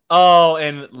 Wow. Oh,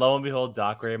 and lo and behold,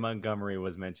 Doc Ray Montgomery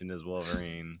was mentioned as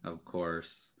Wolverine. Of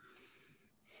course.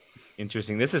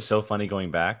 Interesting. This is so funny going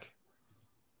back.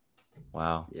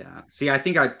 Wow. Yeah. See, I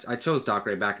think I chose Doc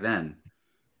Ray back then.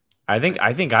 I think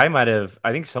I might have.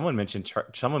 I think someone mentioned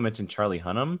Charlie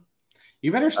Hunnam.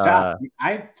 You better stop.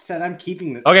 I said I'm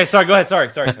keeping this. Okay, sorry. Go ahead. Sorry.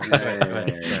 Go Yeah.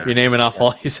 ahead. you're naming off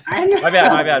all these. I know. My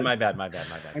bad.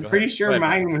 I'm Go pretty ahead. sure Go ahead,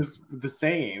 mine Brian. was the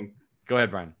same. Go ahead,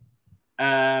 Brian.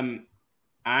 I'm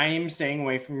staying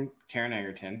away from Taron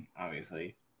Egerton,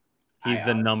 obviously. He's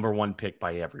the number 1 pick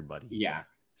by everybody. Yeah.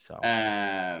 So,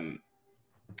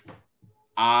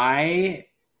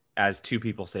 as 2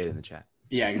 people say it in the chat.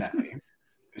 Yeah, exactly.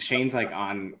 Shane's like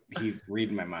he's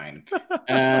reading my mind.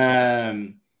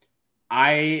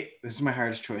 This is my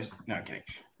hardest choice. No, I'm kidding.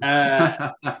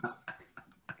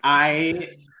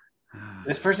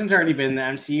 This person's already been in the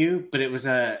MCU, but it was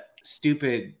a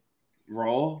stupid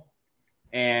role.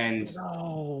 And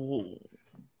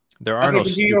There are no but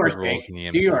do stupid yours, roles Jake. in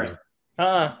the Do MCU. yours.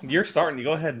 You're starting.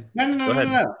 Go ahead. No. Go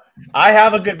ahead. I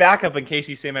have a good backup in case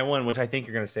you say my one, which I think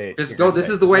you're going to say it. Just go. This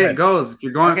is the way it goes. If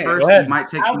you're going Okay, first, go ahead. you might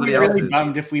take I'll somebody be really else's.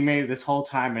 bummed if we made it this whole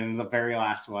time and the very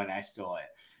last one I stole it.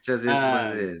 Just is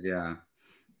what it is. Yeah.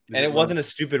 And it wasn't a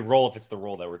stupid role if it's the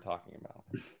role that we're talking about.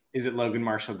 Is it Logan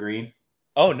Marshall Green?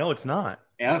 Oh, no, it's not.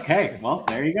 Yeah, okay, well,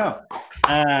 there you go.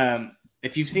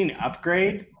 If you've seen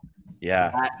Upgrade,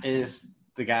 Yeah. that is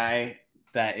the guy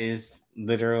that is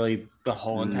literally the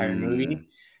whole entire movie.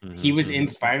 He was in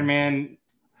Spider-Man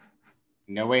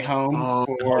No Way Home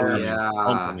for yeah.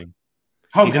 Homecoming.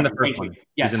 Homecoming. He's in the first Thank you. one.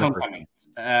 Yes, He's in the first Homecoming.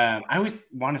 I always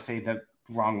want to say the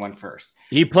wrong one first.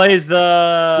 He plays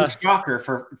the Shocker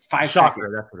for 5 Shocker.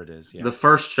 seconds. That's what it is. Yeah. The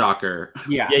first Shocker.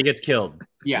 Yeah, Yeah, he gets killed.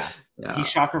 yeah. Yeah. He's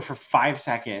Shocker for 5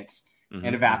 seconds Mhm,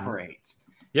 and evaporates.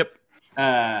 Yep.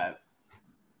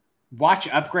 Watch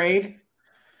Upgrade,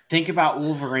 think about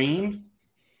Wolverine,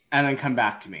 and then come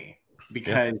back to me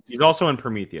because He's also in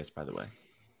Prometheus, by the way.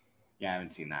 yeah, I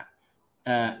haven't seen that.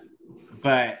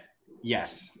 But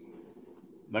yes,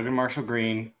 Logan Marshall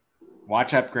Green,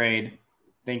 watch Upgrade,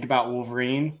 think about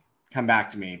Wolverine, come back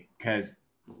to me because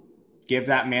give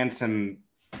that man some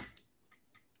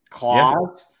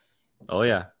claws. Oh,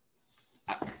 yeah.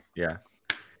 Yeah.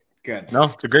 Good. No,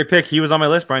 it's a great pick. He was on my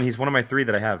list, Brian. He's one of my 3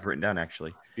 that I have written down,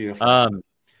 actually. It's beautiful.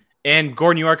 And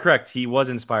Gordon, you are correct. He was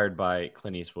inspired by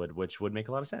Clint Eastwood, which would make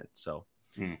a lot of sense. So,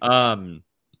 wait, hold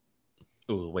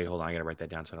on. I got to write that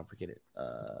down so I don't forget it.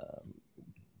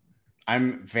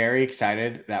 I'm very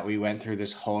excited that we went through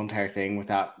this whole entire thing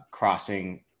without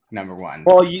crossing number 1.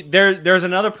 Well, there's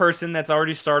another person that's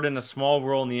already started in a small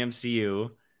role in the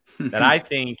MCU that I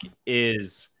think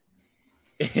is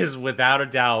without a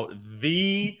doubt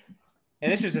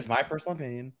and this is just my personal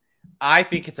opinion, I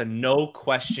think it's a no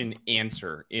question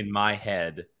answer in my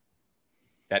head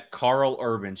that Karl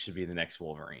Urban should be the next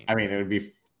Wolverine. I mean, it would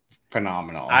be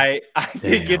phenomenal. I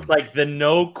think it's like the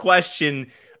no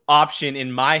question option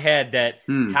in my head that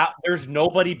there's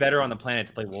nobody better on the planet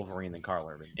to play Wolverine than Karl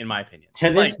Urban, in my opinion.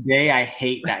 To this day, I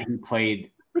hate that he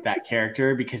played that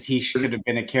character because he should have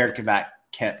been a character that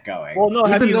kept going. Well, no,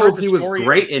 even though he was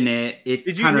great in it,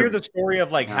 did you hear the story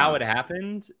of like how it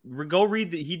happened? Go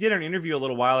read. He did an interview a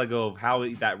little while ago of how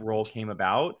that role came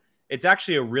about. It's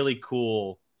actually a really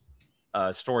cool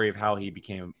story of how he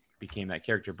became that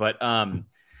character. But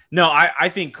no, I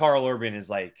think Karl Urban is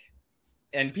like,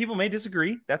 and people may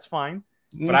disagree. That's fine.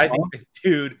 But I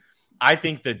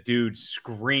think the dude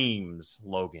screams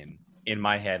Logan in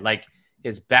my head. Like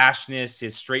his bashness,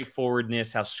 his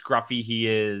straightforwardness, how scruffy he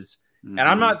is. And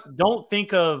don't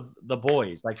think of The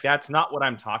Boys. Like, that's not what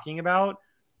I'm talking about.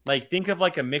 Like, think of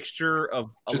like a mixture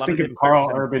of Karl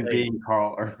Urban being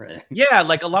Karl Urban. Yeah,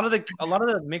 like a lot of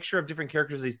the mixture of different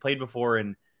characters that he's played before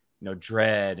in,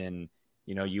 Dread, and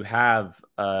you have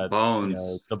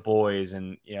Bones, The Boys,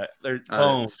 and there's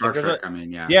Bones. Star Trek,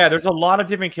 yeah, there's a lot of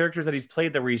different characters that he's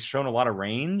played that where he's shown a lot of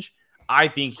range. I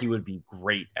think he would be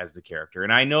great as the character.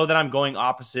 And I know that I'm going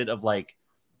opposite of like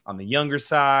on the younger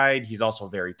side. He's also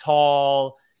very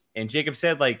tall. And Jacob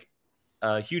said like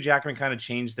Hugh Jackman kind of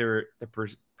changed the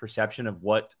perception of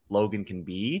what Logan can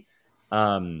be.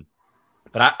 But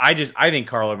I think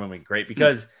Karl Urban would be great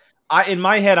because in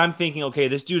my head, I'm thinking, okay,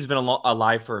 this dude's been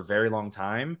alive for a very long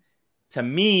time. To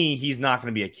me, he's not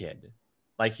going to be a kid.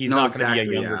 Like he's not going to be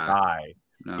a younger guy,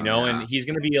 and he's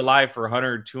going to be alive for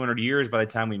 100, 200 years by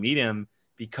the time we meet him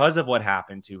because of what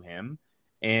happened to him.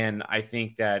 And I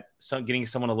think that getting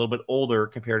someone a little bit older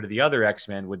compared to the other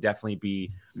X-Men would definitely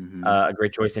be a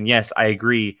great choice. And yes, I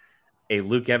agree. A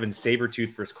Luke Evans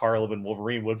Sabretooth versus Karl Urban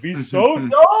Wolverine would be so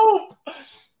dope.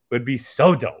 Would be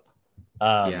so dope.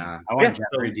 I want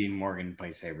Jeffrey Dean Morgan to play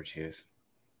Sabretooth.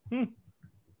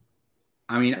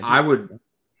 I mean, I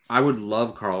would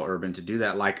love Karl Urban to do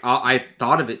that. Like I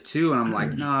thought of it too, and I'm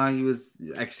like, no, he was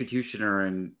Executioner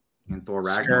in Thor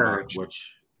Ragnarok,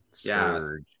 which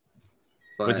Scourge.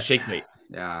 With the shake weight.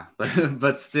 Yeah,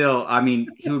 but still, I mean,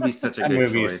 he would be such a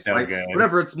good choice. Is so like, good.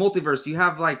 Whatever, it's multiverse. You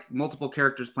have like multiple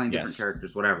characters playing different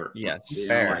characters, whatever. Yes,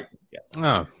 fair.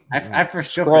 Oh, I for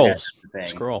sure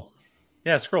Scroll.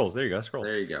 Yeah, Scrolls. There you go. Scrolls.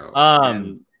 There you go.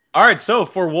 All right. So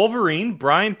for Wolverine,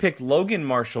 Brian picked Logan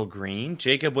Marshall Green.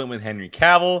 Jacob went with Henry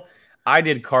Cavill. I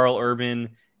did Karl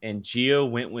Urban, and Gio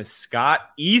went with Scott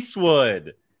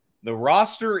Eastwood. The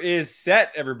roster is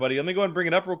set, everybody. Let me go ahead and bring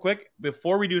it up real quick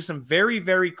before we do some very,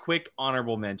 very quick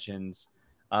honorable mentions.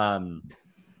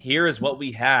 Here is what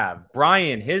we have.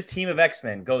 Brian, his team of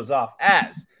X-Men goes off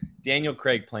as Daniel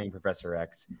Craig playing Professor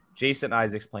X, Jason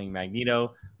Isaacs playing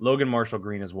Magneto, Logan Marshall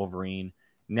Green as Wolverine,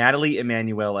 Natalie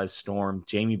Emmanuel as Storm,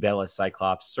 Jamie Bell as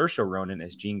Cyclops, Saoirse Ronan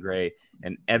as Jean Grey,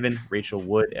 and Evan Rachel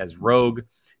Wood as Rogue.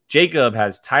 Jacob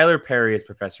has Tyler Perry as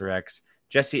Professor X,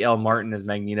 Jesse L. Martin as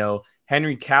Magneto,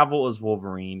 Henry Cavill as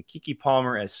Wolverine, Keke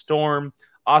Palmer as Storm,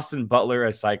 Austin Butler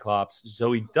as Cyclops,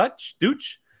 Zoe Deutch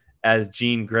as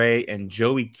Jean Grey, and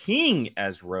Joey King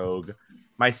as Rogue.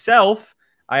 Myself,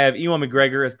 I have Ewan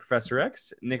McGregor as Professor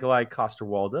X, Nikolai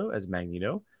Coster-Waldau as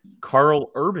Magneto, Karl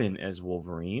Urban as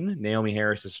Wolverine, Naomi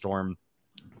Harris as Storm,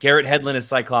 Garrett Hedlund as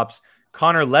Cyclops,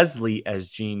 Connor Leslie as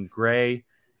Jean Grey.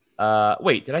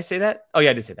 Wait, did I say that? Oh, yeah,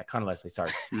 I did say that. Connor Leslie,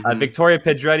 sorry. Victoria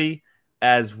Pedretti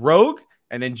as Rogue.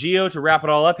 And then Gio, to wrap it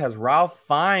all up, has Ralph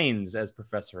Fiennes as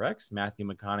Professor X, Matthew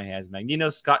McConaughey as Magneto,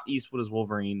 Scott Eastwood as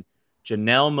Wolverine,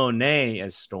 Janelle Monáe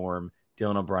as Storm,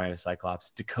 Dylan O'Brien as Cyclops,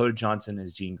 Dakota Johnson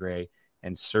as Jean Grey,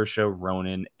 and Saoirse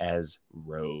Ronan as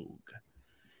Rogue.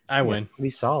 I win. Pretty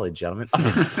solid, gentlemen.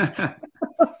 I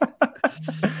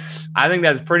think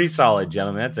that's pretty solid,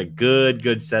 gentlemen. That's a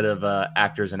good set of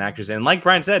actors and actresses. And like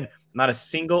Brian said, not a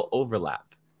single overlap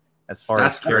as far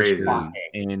as characters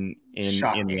in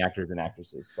the actors and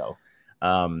actresses. So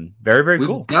very, very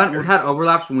cool. We've had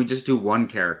overlaps when we just do one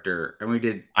character, and we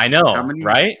did. I know, how many?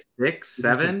 Right? 6,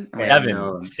 7?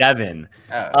 Seven.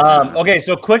 Okay,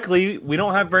 so quickly, we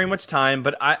don't have very much time,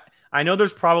 but I know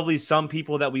there's probably some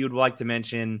people that we would like to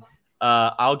mention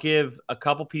I'll give a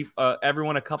couple people,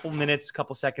 everyone, a couple minutes,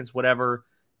 couple seconds, whatever,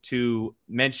 to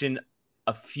mention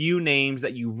a few names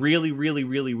that you really, really,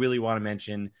 really, really want to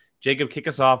mention. Jacob, kick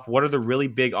us off. What are the really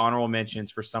big honorable mentions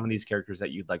for some of these characters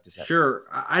that you'd like to say? Sure.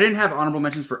 I didn't have honorable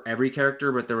mentions for every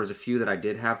character, but there was a few that I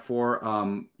did have for.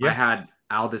 I had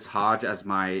Aldous Hodge as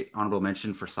my honorable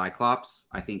mention for Cyclops.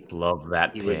 I think love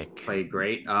that he pick. Played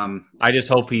great. I just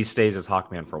hope he stays as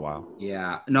Hawkman for a while.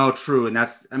 Yeah, no, true, and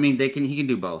that's. I mean, he can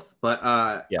do both, but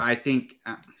I think,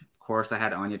 of course, I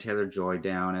had Anya Taylor-Joy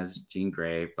down as Jean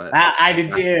Grey, but I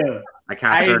did too. I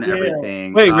cast her in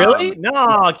everything. Wait, really?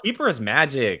 No, keep her as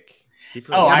Magic.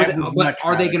 But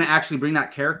are they going to actually bring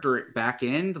that character back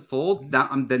in the fold?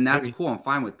 Then that's cool. I'm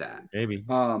fine with that. Maybe.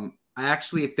 I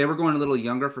actually, if they were going a little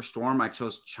younger for Storm, I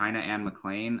chose China Anne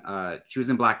McClain. She was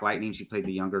in Black Lightning. She played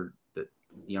the younger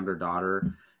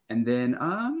daughter. And then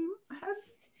I had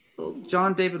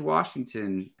John David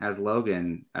Washington as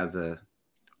Logan I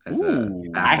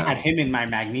had him in my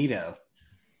Magneto.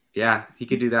 Yeah, he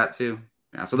could do that too.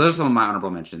 Yeah, so those are some of my honorable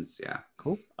mentions. Yeah,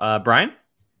 cool. Brian,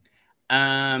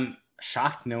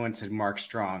 shocked no one said Mark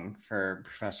Strong for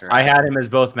Professor X. I had him as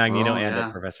both Magneto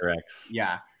and Professor X.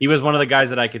 Yeah, he was one of the guys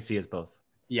that I could see as both.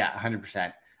 Yeah,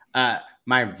 100%.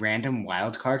 My random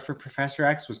wild card for Professor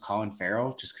X was Colin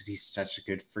Farrell, just because he's such a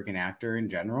good freaking actor in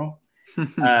general.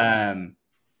 The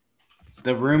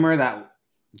rumor that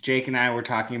Jake and I were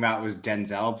talking about was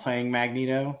Denzel playing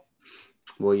Magneto.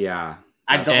 Well, yeah.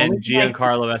 And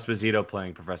Giancarlo Esposito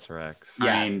playing Professor X.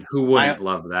 Yeah. I mean, who wouldn't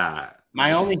love that?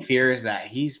 My only fear is that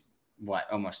he's,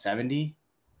 almost 70?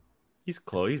 He's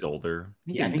close. He's older.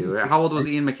 He can do it. How old was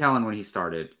Ian McKellen when he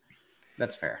started?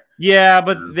 That's fair. Yeah,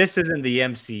 but this isn't the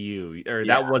MCU, or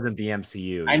that wasn't the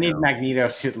MCU. I need Magneto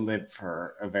to live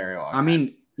for a very long time. I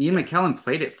mean, Ian McKellen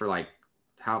played it for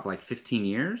 15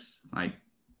 years? He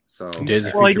did.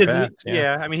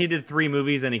 Yeah, I mean, he did 3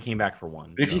 movies, then he came back for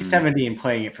 1. But if he's 70 and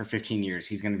playing it for 15 years,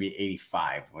 he's going to be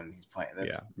 85 when he's playing.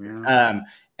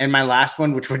 And my last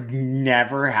one, which would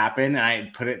never happen,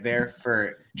 I put it there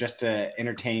for just to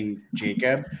entertain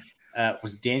Jacob,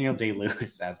 was Daniel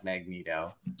Day-Lewis as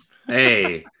Magneto.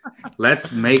 Hey,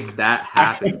 let's make that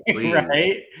happen, please.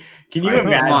 Right? Can you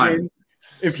imagine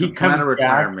if he comes out of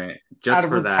retirement just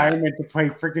for retirement to play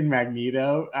freaking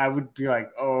Magneto? I would be like,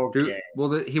 okay. Dude,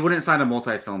 well, he wouldn't sign a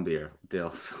multi-film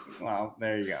deal. So. Well,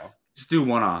 there you go. Just do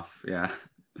one off. Yeah.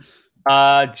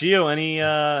 Gio,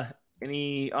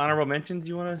 any honorable mentions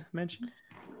you want to mention?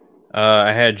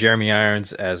 I had Jeremy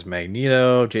Irons as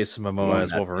Magneto, Jason Momoa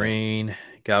as Wolverine,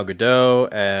 Gal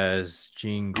Gadot as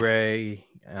Jean Grey,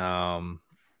 and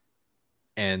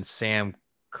Sam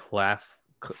Claflin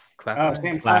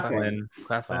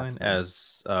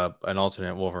as an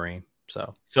alternate Wolverine.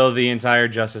 So the entire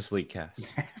Justice League cast.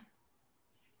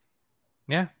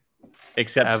 Yeah,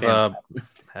 except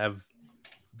have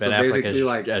Ben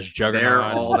Affleck as Juggernaut. They're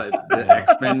all the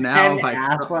X-Men now. Ben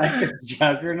Affleck as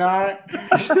Juggernaut.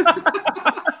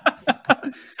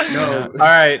 No. All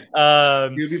right.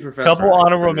 Couple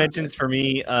honorable mentions for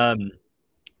me.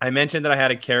 I mentioned that I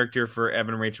had a character for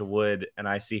Evan Rachel Wood, and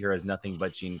I see her as nothing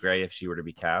but Jean Grey if she were to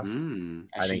be cast.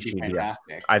 I think she'd be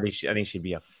fantastic. I think she'd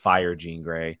be a fire Jean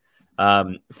Grey.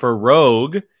 For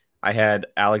Rogue, I had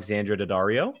Alexandra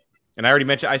Daddario. And I already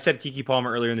mentioned, I said Keke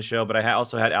Palmer earlier in the show, but I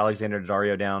also had Alexandra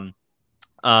Daddario down.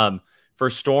 For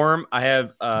Storm, I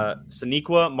have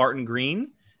Sonequa Martin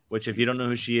Green, which if you don't know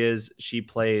who she is, she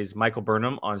plays Michael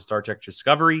Burnham on Star Trek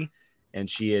Discovery. And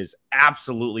she is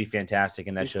absolutely fantastic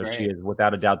in that show. Great. She is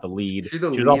without a doubt the lead. She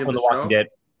was also in The Walking Dead.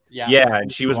 Yeah, and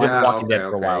she was with The Walking Dead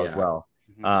for a while as well.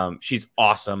 Mm-hmm. She's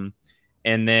awesome.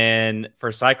 And then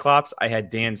for Cyclops, I had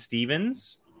Dan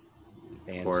Stevens.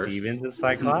 Dan Stevens as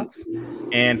Cyclops.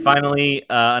 And finally,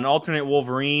 an alternate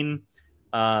Wolverine,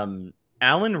 Alan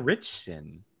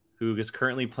Ritchson, who is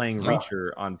currently playing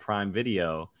Reacher on Prime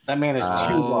Video. That man is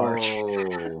too large.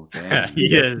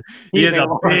 He is a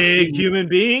big human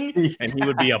being, and he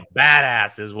would be a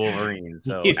badass as Wolverine.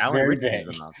 So Alan Ritchson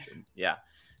is an option. Yeah.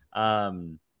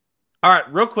 All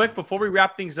right, real quick, before we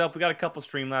wrap things up, we got a couple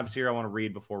Streamlabs here I want to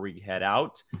read before we head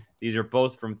out. These are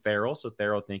both from Theral. So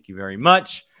Theral, thank you very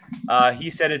much. He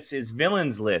said it's his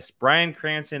villains list. Bryan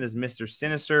Cranston as Mr.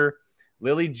 Sinister,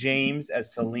 Lily James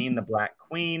as Selene the Black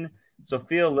Queen,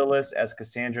 Sophia Lillis as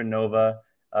Cassandra Nova,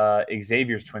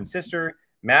 Xavier's twin sister,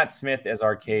 Matt Smith as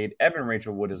Arcade, Evan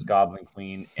Rachel Wood as Goblin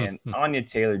Queen, and Anya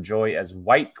Taylor-Joy as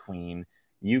White Queen,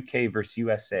 UK versus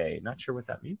USA. Not sure what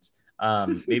that means.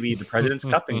 Maybe the President's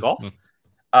Cup in golf.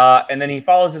 And then he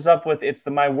follows this up with, it's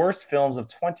my worst films of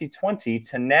 2020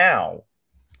 to now.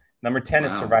 Number 10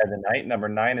 is Survive the Night. Number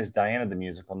 9 is Diana the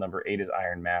Musical. Number 8 is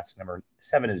Iron Mask. Number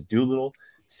 7 is Doolittle.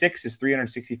 6 is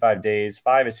 365 Days.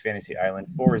 5 is Fantasy Island.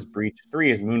 4 is Breach.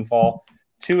 3 is Moonfall.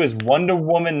 2 is Wonder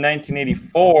Woman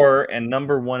 1984. And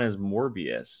number 1 is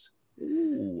Morbius.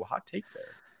 Ooh, hot take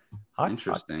there.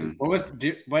 Interesting.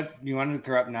 What you wanted to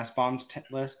throw up Nussbaum's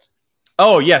list?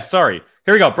 Oh, yes. Sorry.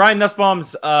 Here we go. Brian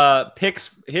Nussbaum's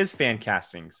picks his fan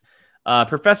castings.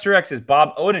 Professor X is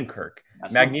Bob Odenkirk.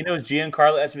 Magneto is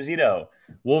Giancarlo Esposito.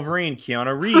 Wolverine,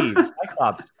 Keanu Reeves.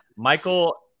 Cyclops,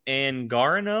 Michael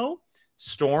Angarano.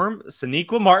 Storm,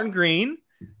 Sonequa Martin Green.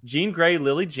 Jean Grey,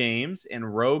 Lily James.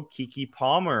 And Rogue, Kiki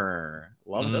Palmer.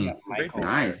 Love them.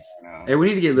 Nice. Hey, we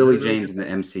need to get Lily James in the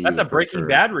MCU. That's a Breaking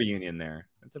Bad reunion there.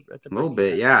 That's a little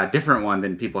bit, yeah. Different one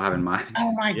than people have in mind.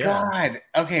 Oh, my God.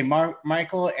 Okay,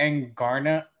 Michael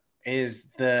Angarano is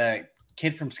the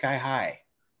kid from Sky High.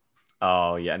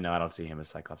 Oh, yeah. No, I don't see him as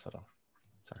Cyclops at all.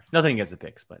 Sorry. Nothing against the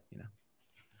picks, but,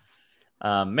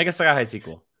 make a Sky High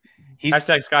sequel.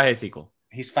 Hashtag Sky High sequel.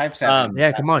 He's 5'7".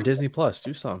 Yeah, come on, Disney Plus,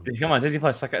 do something. Come on, Disney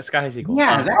Plus, Sky High sequel.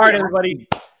 Yeah, all right, everybody.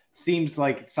 Seems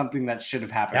like something that should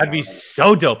have happened. That'd be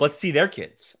so dope. Let's see their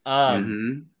kids.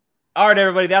 All right,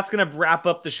 everybody, that's going to wrap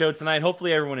up the show tonight.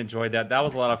 Hopefully everyone enjoyed that. That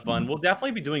was a lot of fun. We'll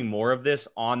definitely be doing more of this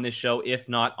on this show, if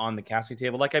not on the casting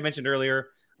table. Like I mentioned earlier,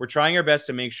 we're trying our best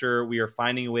to make sure we are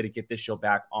finding a way to get this show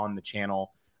back on the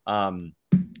channel.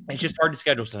 It's just hard to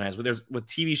schedule sometimes. With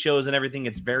TV shows and everything,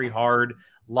 it's very hard.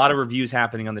 A lot of reviews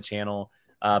happening on the channel,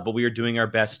 but we are doing our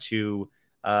best to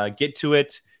get to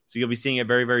it. So you'll be seeing it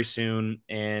very, very soon.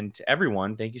 And to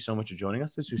everyone, thank you so much for joining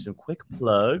us. Let's do some quick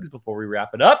plugs before we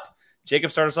wrap it up.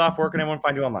 Jacob, start us off. Where can everyone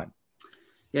find you online?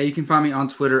 Yeah, you can find me on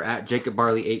Twitter at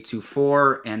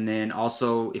JacobBarley824. And then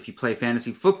also, if you play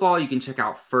fantasy football, you can check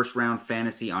out First Round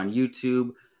Fantasy on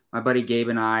YouTube. My buddy Gabe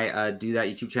and I do that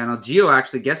YouTube channel. Gio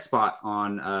actually guest spot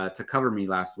on to cover me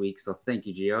last week. So thank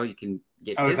you, Gio. You can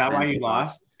get. Oh, is that why you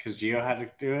lost? Because Gio had to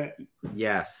do it?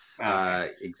 Yes,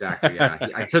 exactly. Yeah,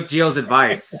 I took Gio's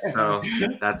advice, so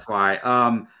that's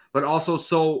why. But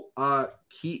also,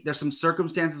 Keith, there's some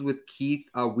circumstances with Keith.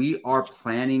 We're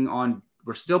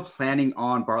still planning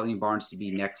on Bartley and Barnes to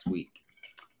be next week.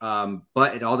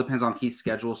 But it all depends on Keith's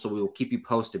schedule, so we will keep you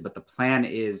posted. But the plan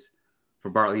is for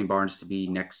Bartley and Barnes to be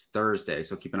next Thursday,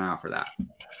 so keep an eye out for that.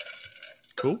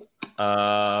 Cool.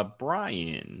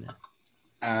 Brian.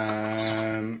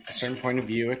 A certain point of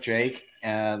view with Jake,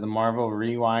 the Marvel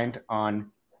Rewind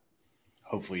on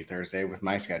hopefully Thursday with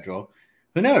my schedule.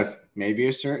 Who knows? Maybe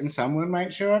a certain someone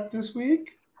might show up this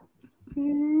week.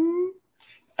 And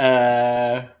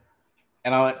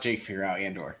I'll let Jake figure out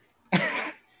Andor.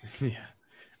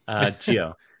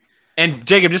 Gio. And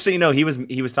Jacob, just so you know, he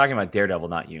was talking about Daredevil,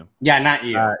 not you. Yeah, not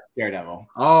you. Daredevil.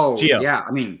 Oh, Gio. Yeah.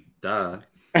 I mean, duh.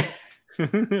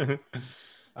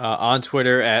 On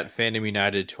Twitter at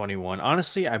FandomUnited21.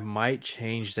 Honestly, I might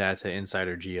change that to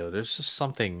Insider Geo. There's just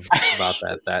something about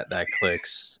that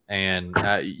clicks. And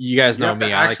you guys know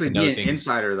me. I like to know things.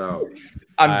 Insider though.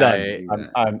 I'm done.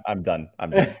 I'm done.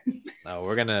 No,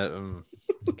 we're gonna.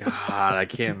 God, I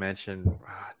can't mention.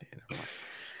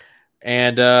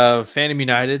 And Fandom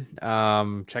United.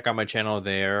 Check out my channel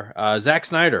there. Zack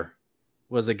Snyder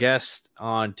was a guest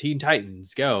on Teen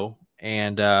Titans Go.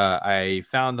 And I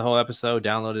found the whole episode,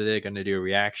 downloaded it, going to do a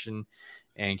reaction.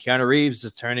 And Keanu Reeves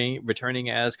is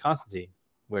returning as Constantine,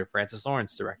 with Francis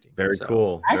Lawrence directing. Very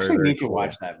cool. I actually need to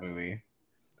watch that movie.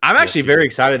 I'm actually very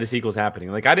excited the sequel's happening.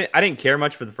 Like I didn't care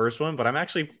much for the first one, but I'm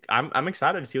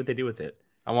excited to see what they do with it.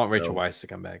 I want Rachel Weisz to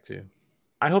come back too.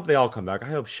 I hope they all come back. I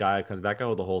hope Shia comes back. I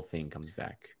hope the whole thing comes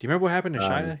back. Do you remember what happened to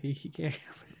Shia? He can't.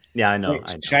 Yeah, I know. Wait,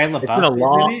 Shia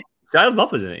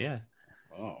LaBeouf was in it. Yeah.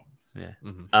 Oh. Yeah.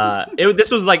 Mm-hmm.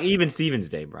 This was like even Steven's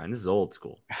Day, Brian. This is old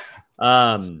school.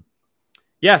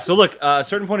 Yeah. So look, a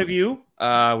certain point of view,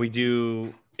 we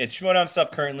do it's Schmodown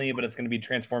stuff currently, but it's going to be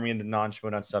transforming into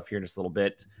non-Schmodown stuff here in just a little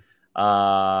bit.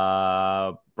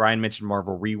 Brian mentioned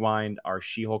Marvel Rewind. Our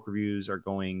She-Hulk reviews are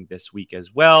going this week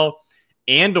as well.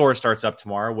 Andor starts up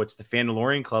tomorrow, which the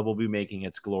Fandalorian Club will be making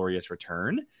its glorious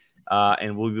return.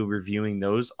 And we'll be reviewing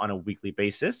those on a weekly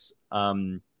basis.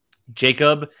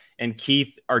 Jacob and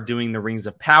Keith are doing the Rings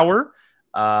of Power,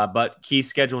 but Keith's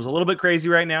schedule is a little bit crazy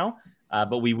right now.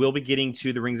 But we will be getting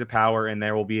to the Rings of Power, and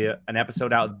there will be an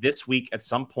episode out this week at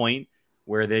some point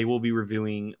where they will be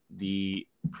reviewing the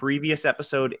previous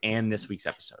episode and this week's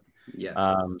episode. Yes.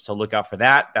 So look out for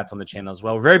that. That's on the channel as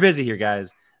well. We're very busy here,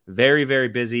 guys. Very, very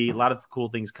busy. A lot of cool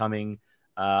things coming.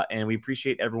 And we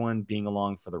appreciate everyone being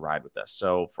along for the ride with us.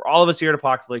 So for all of us here at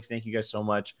Apocalypse, thank you guys so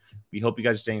much. We hope you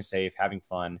guys are staying safe, having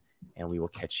fun, and we will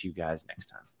catch you guys next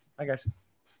time. Bye, guys.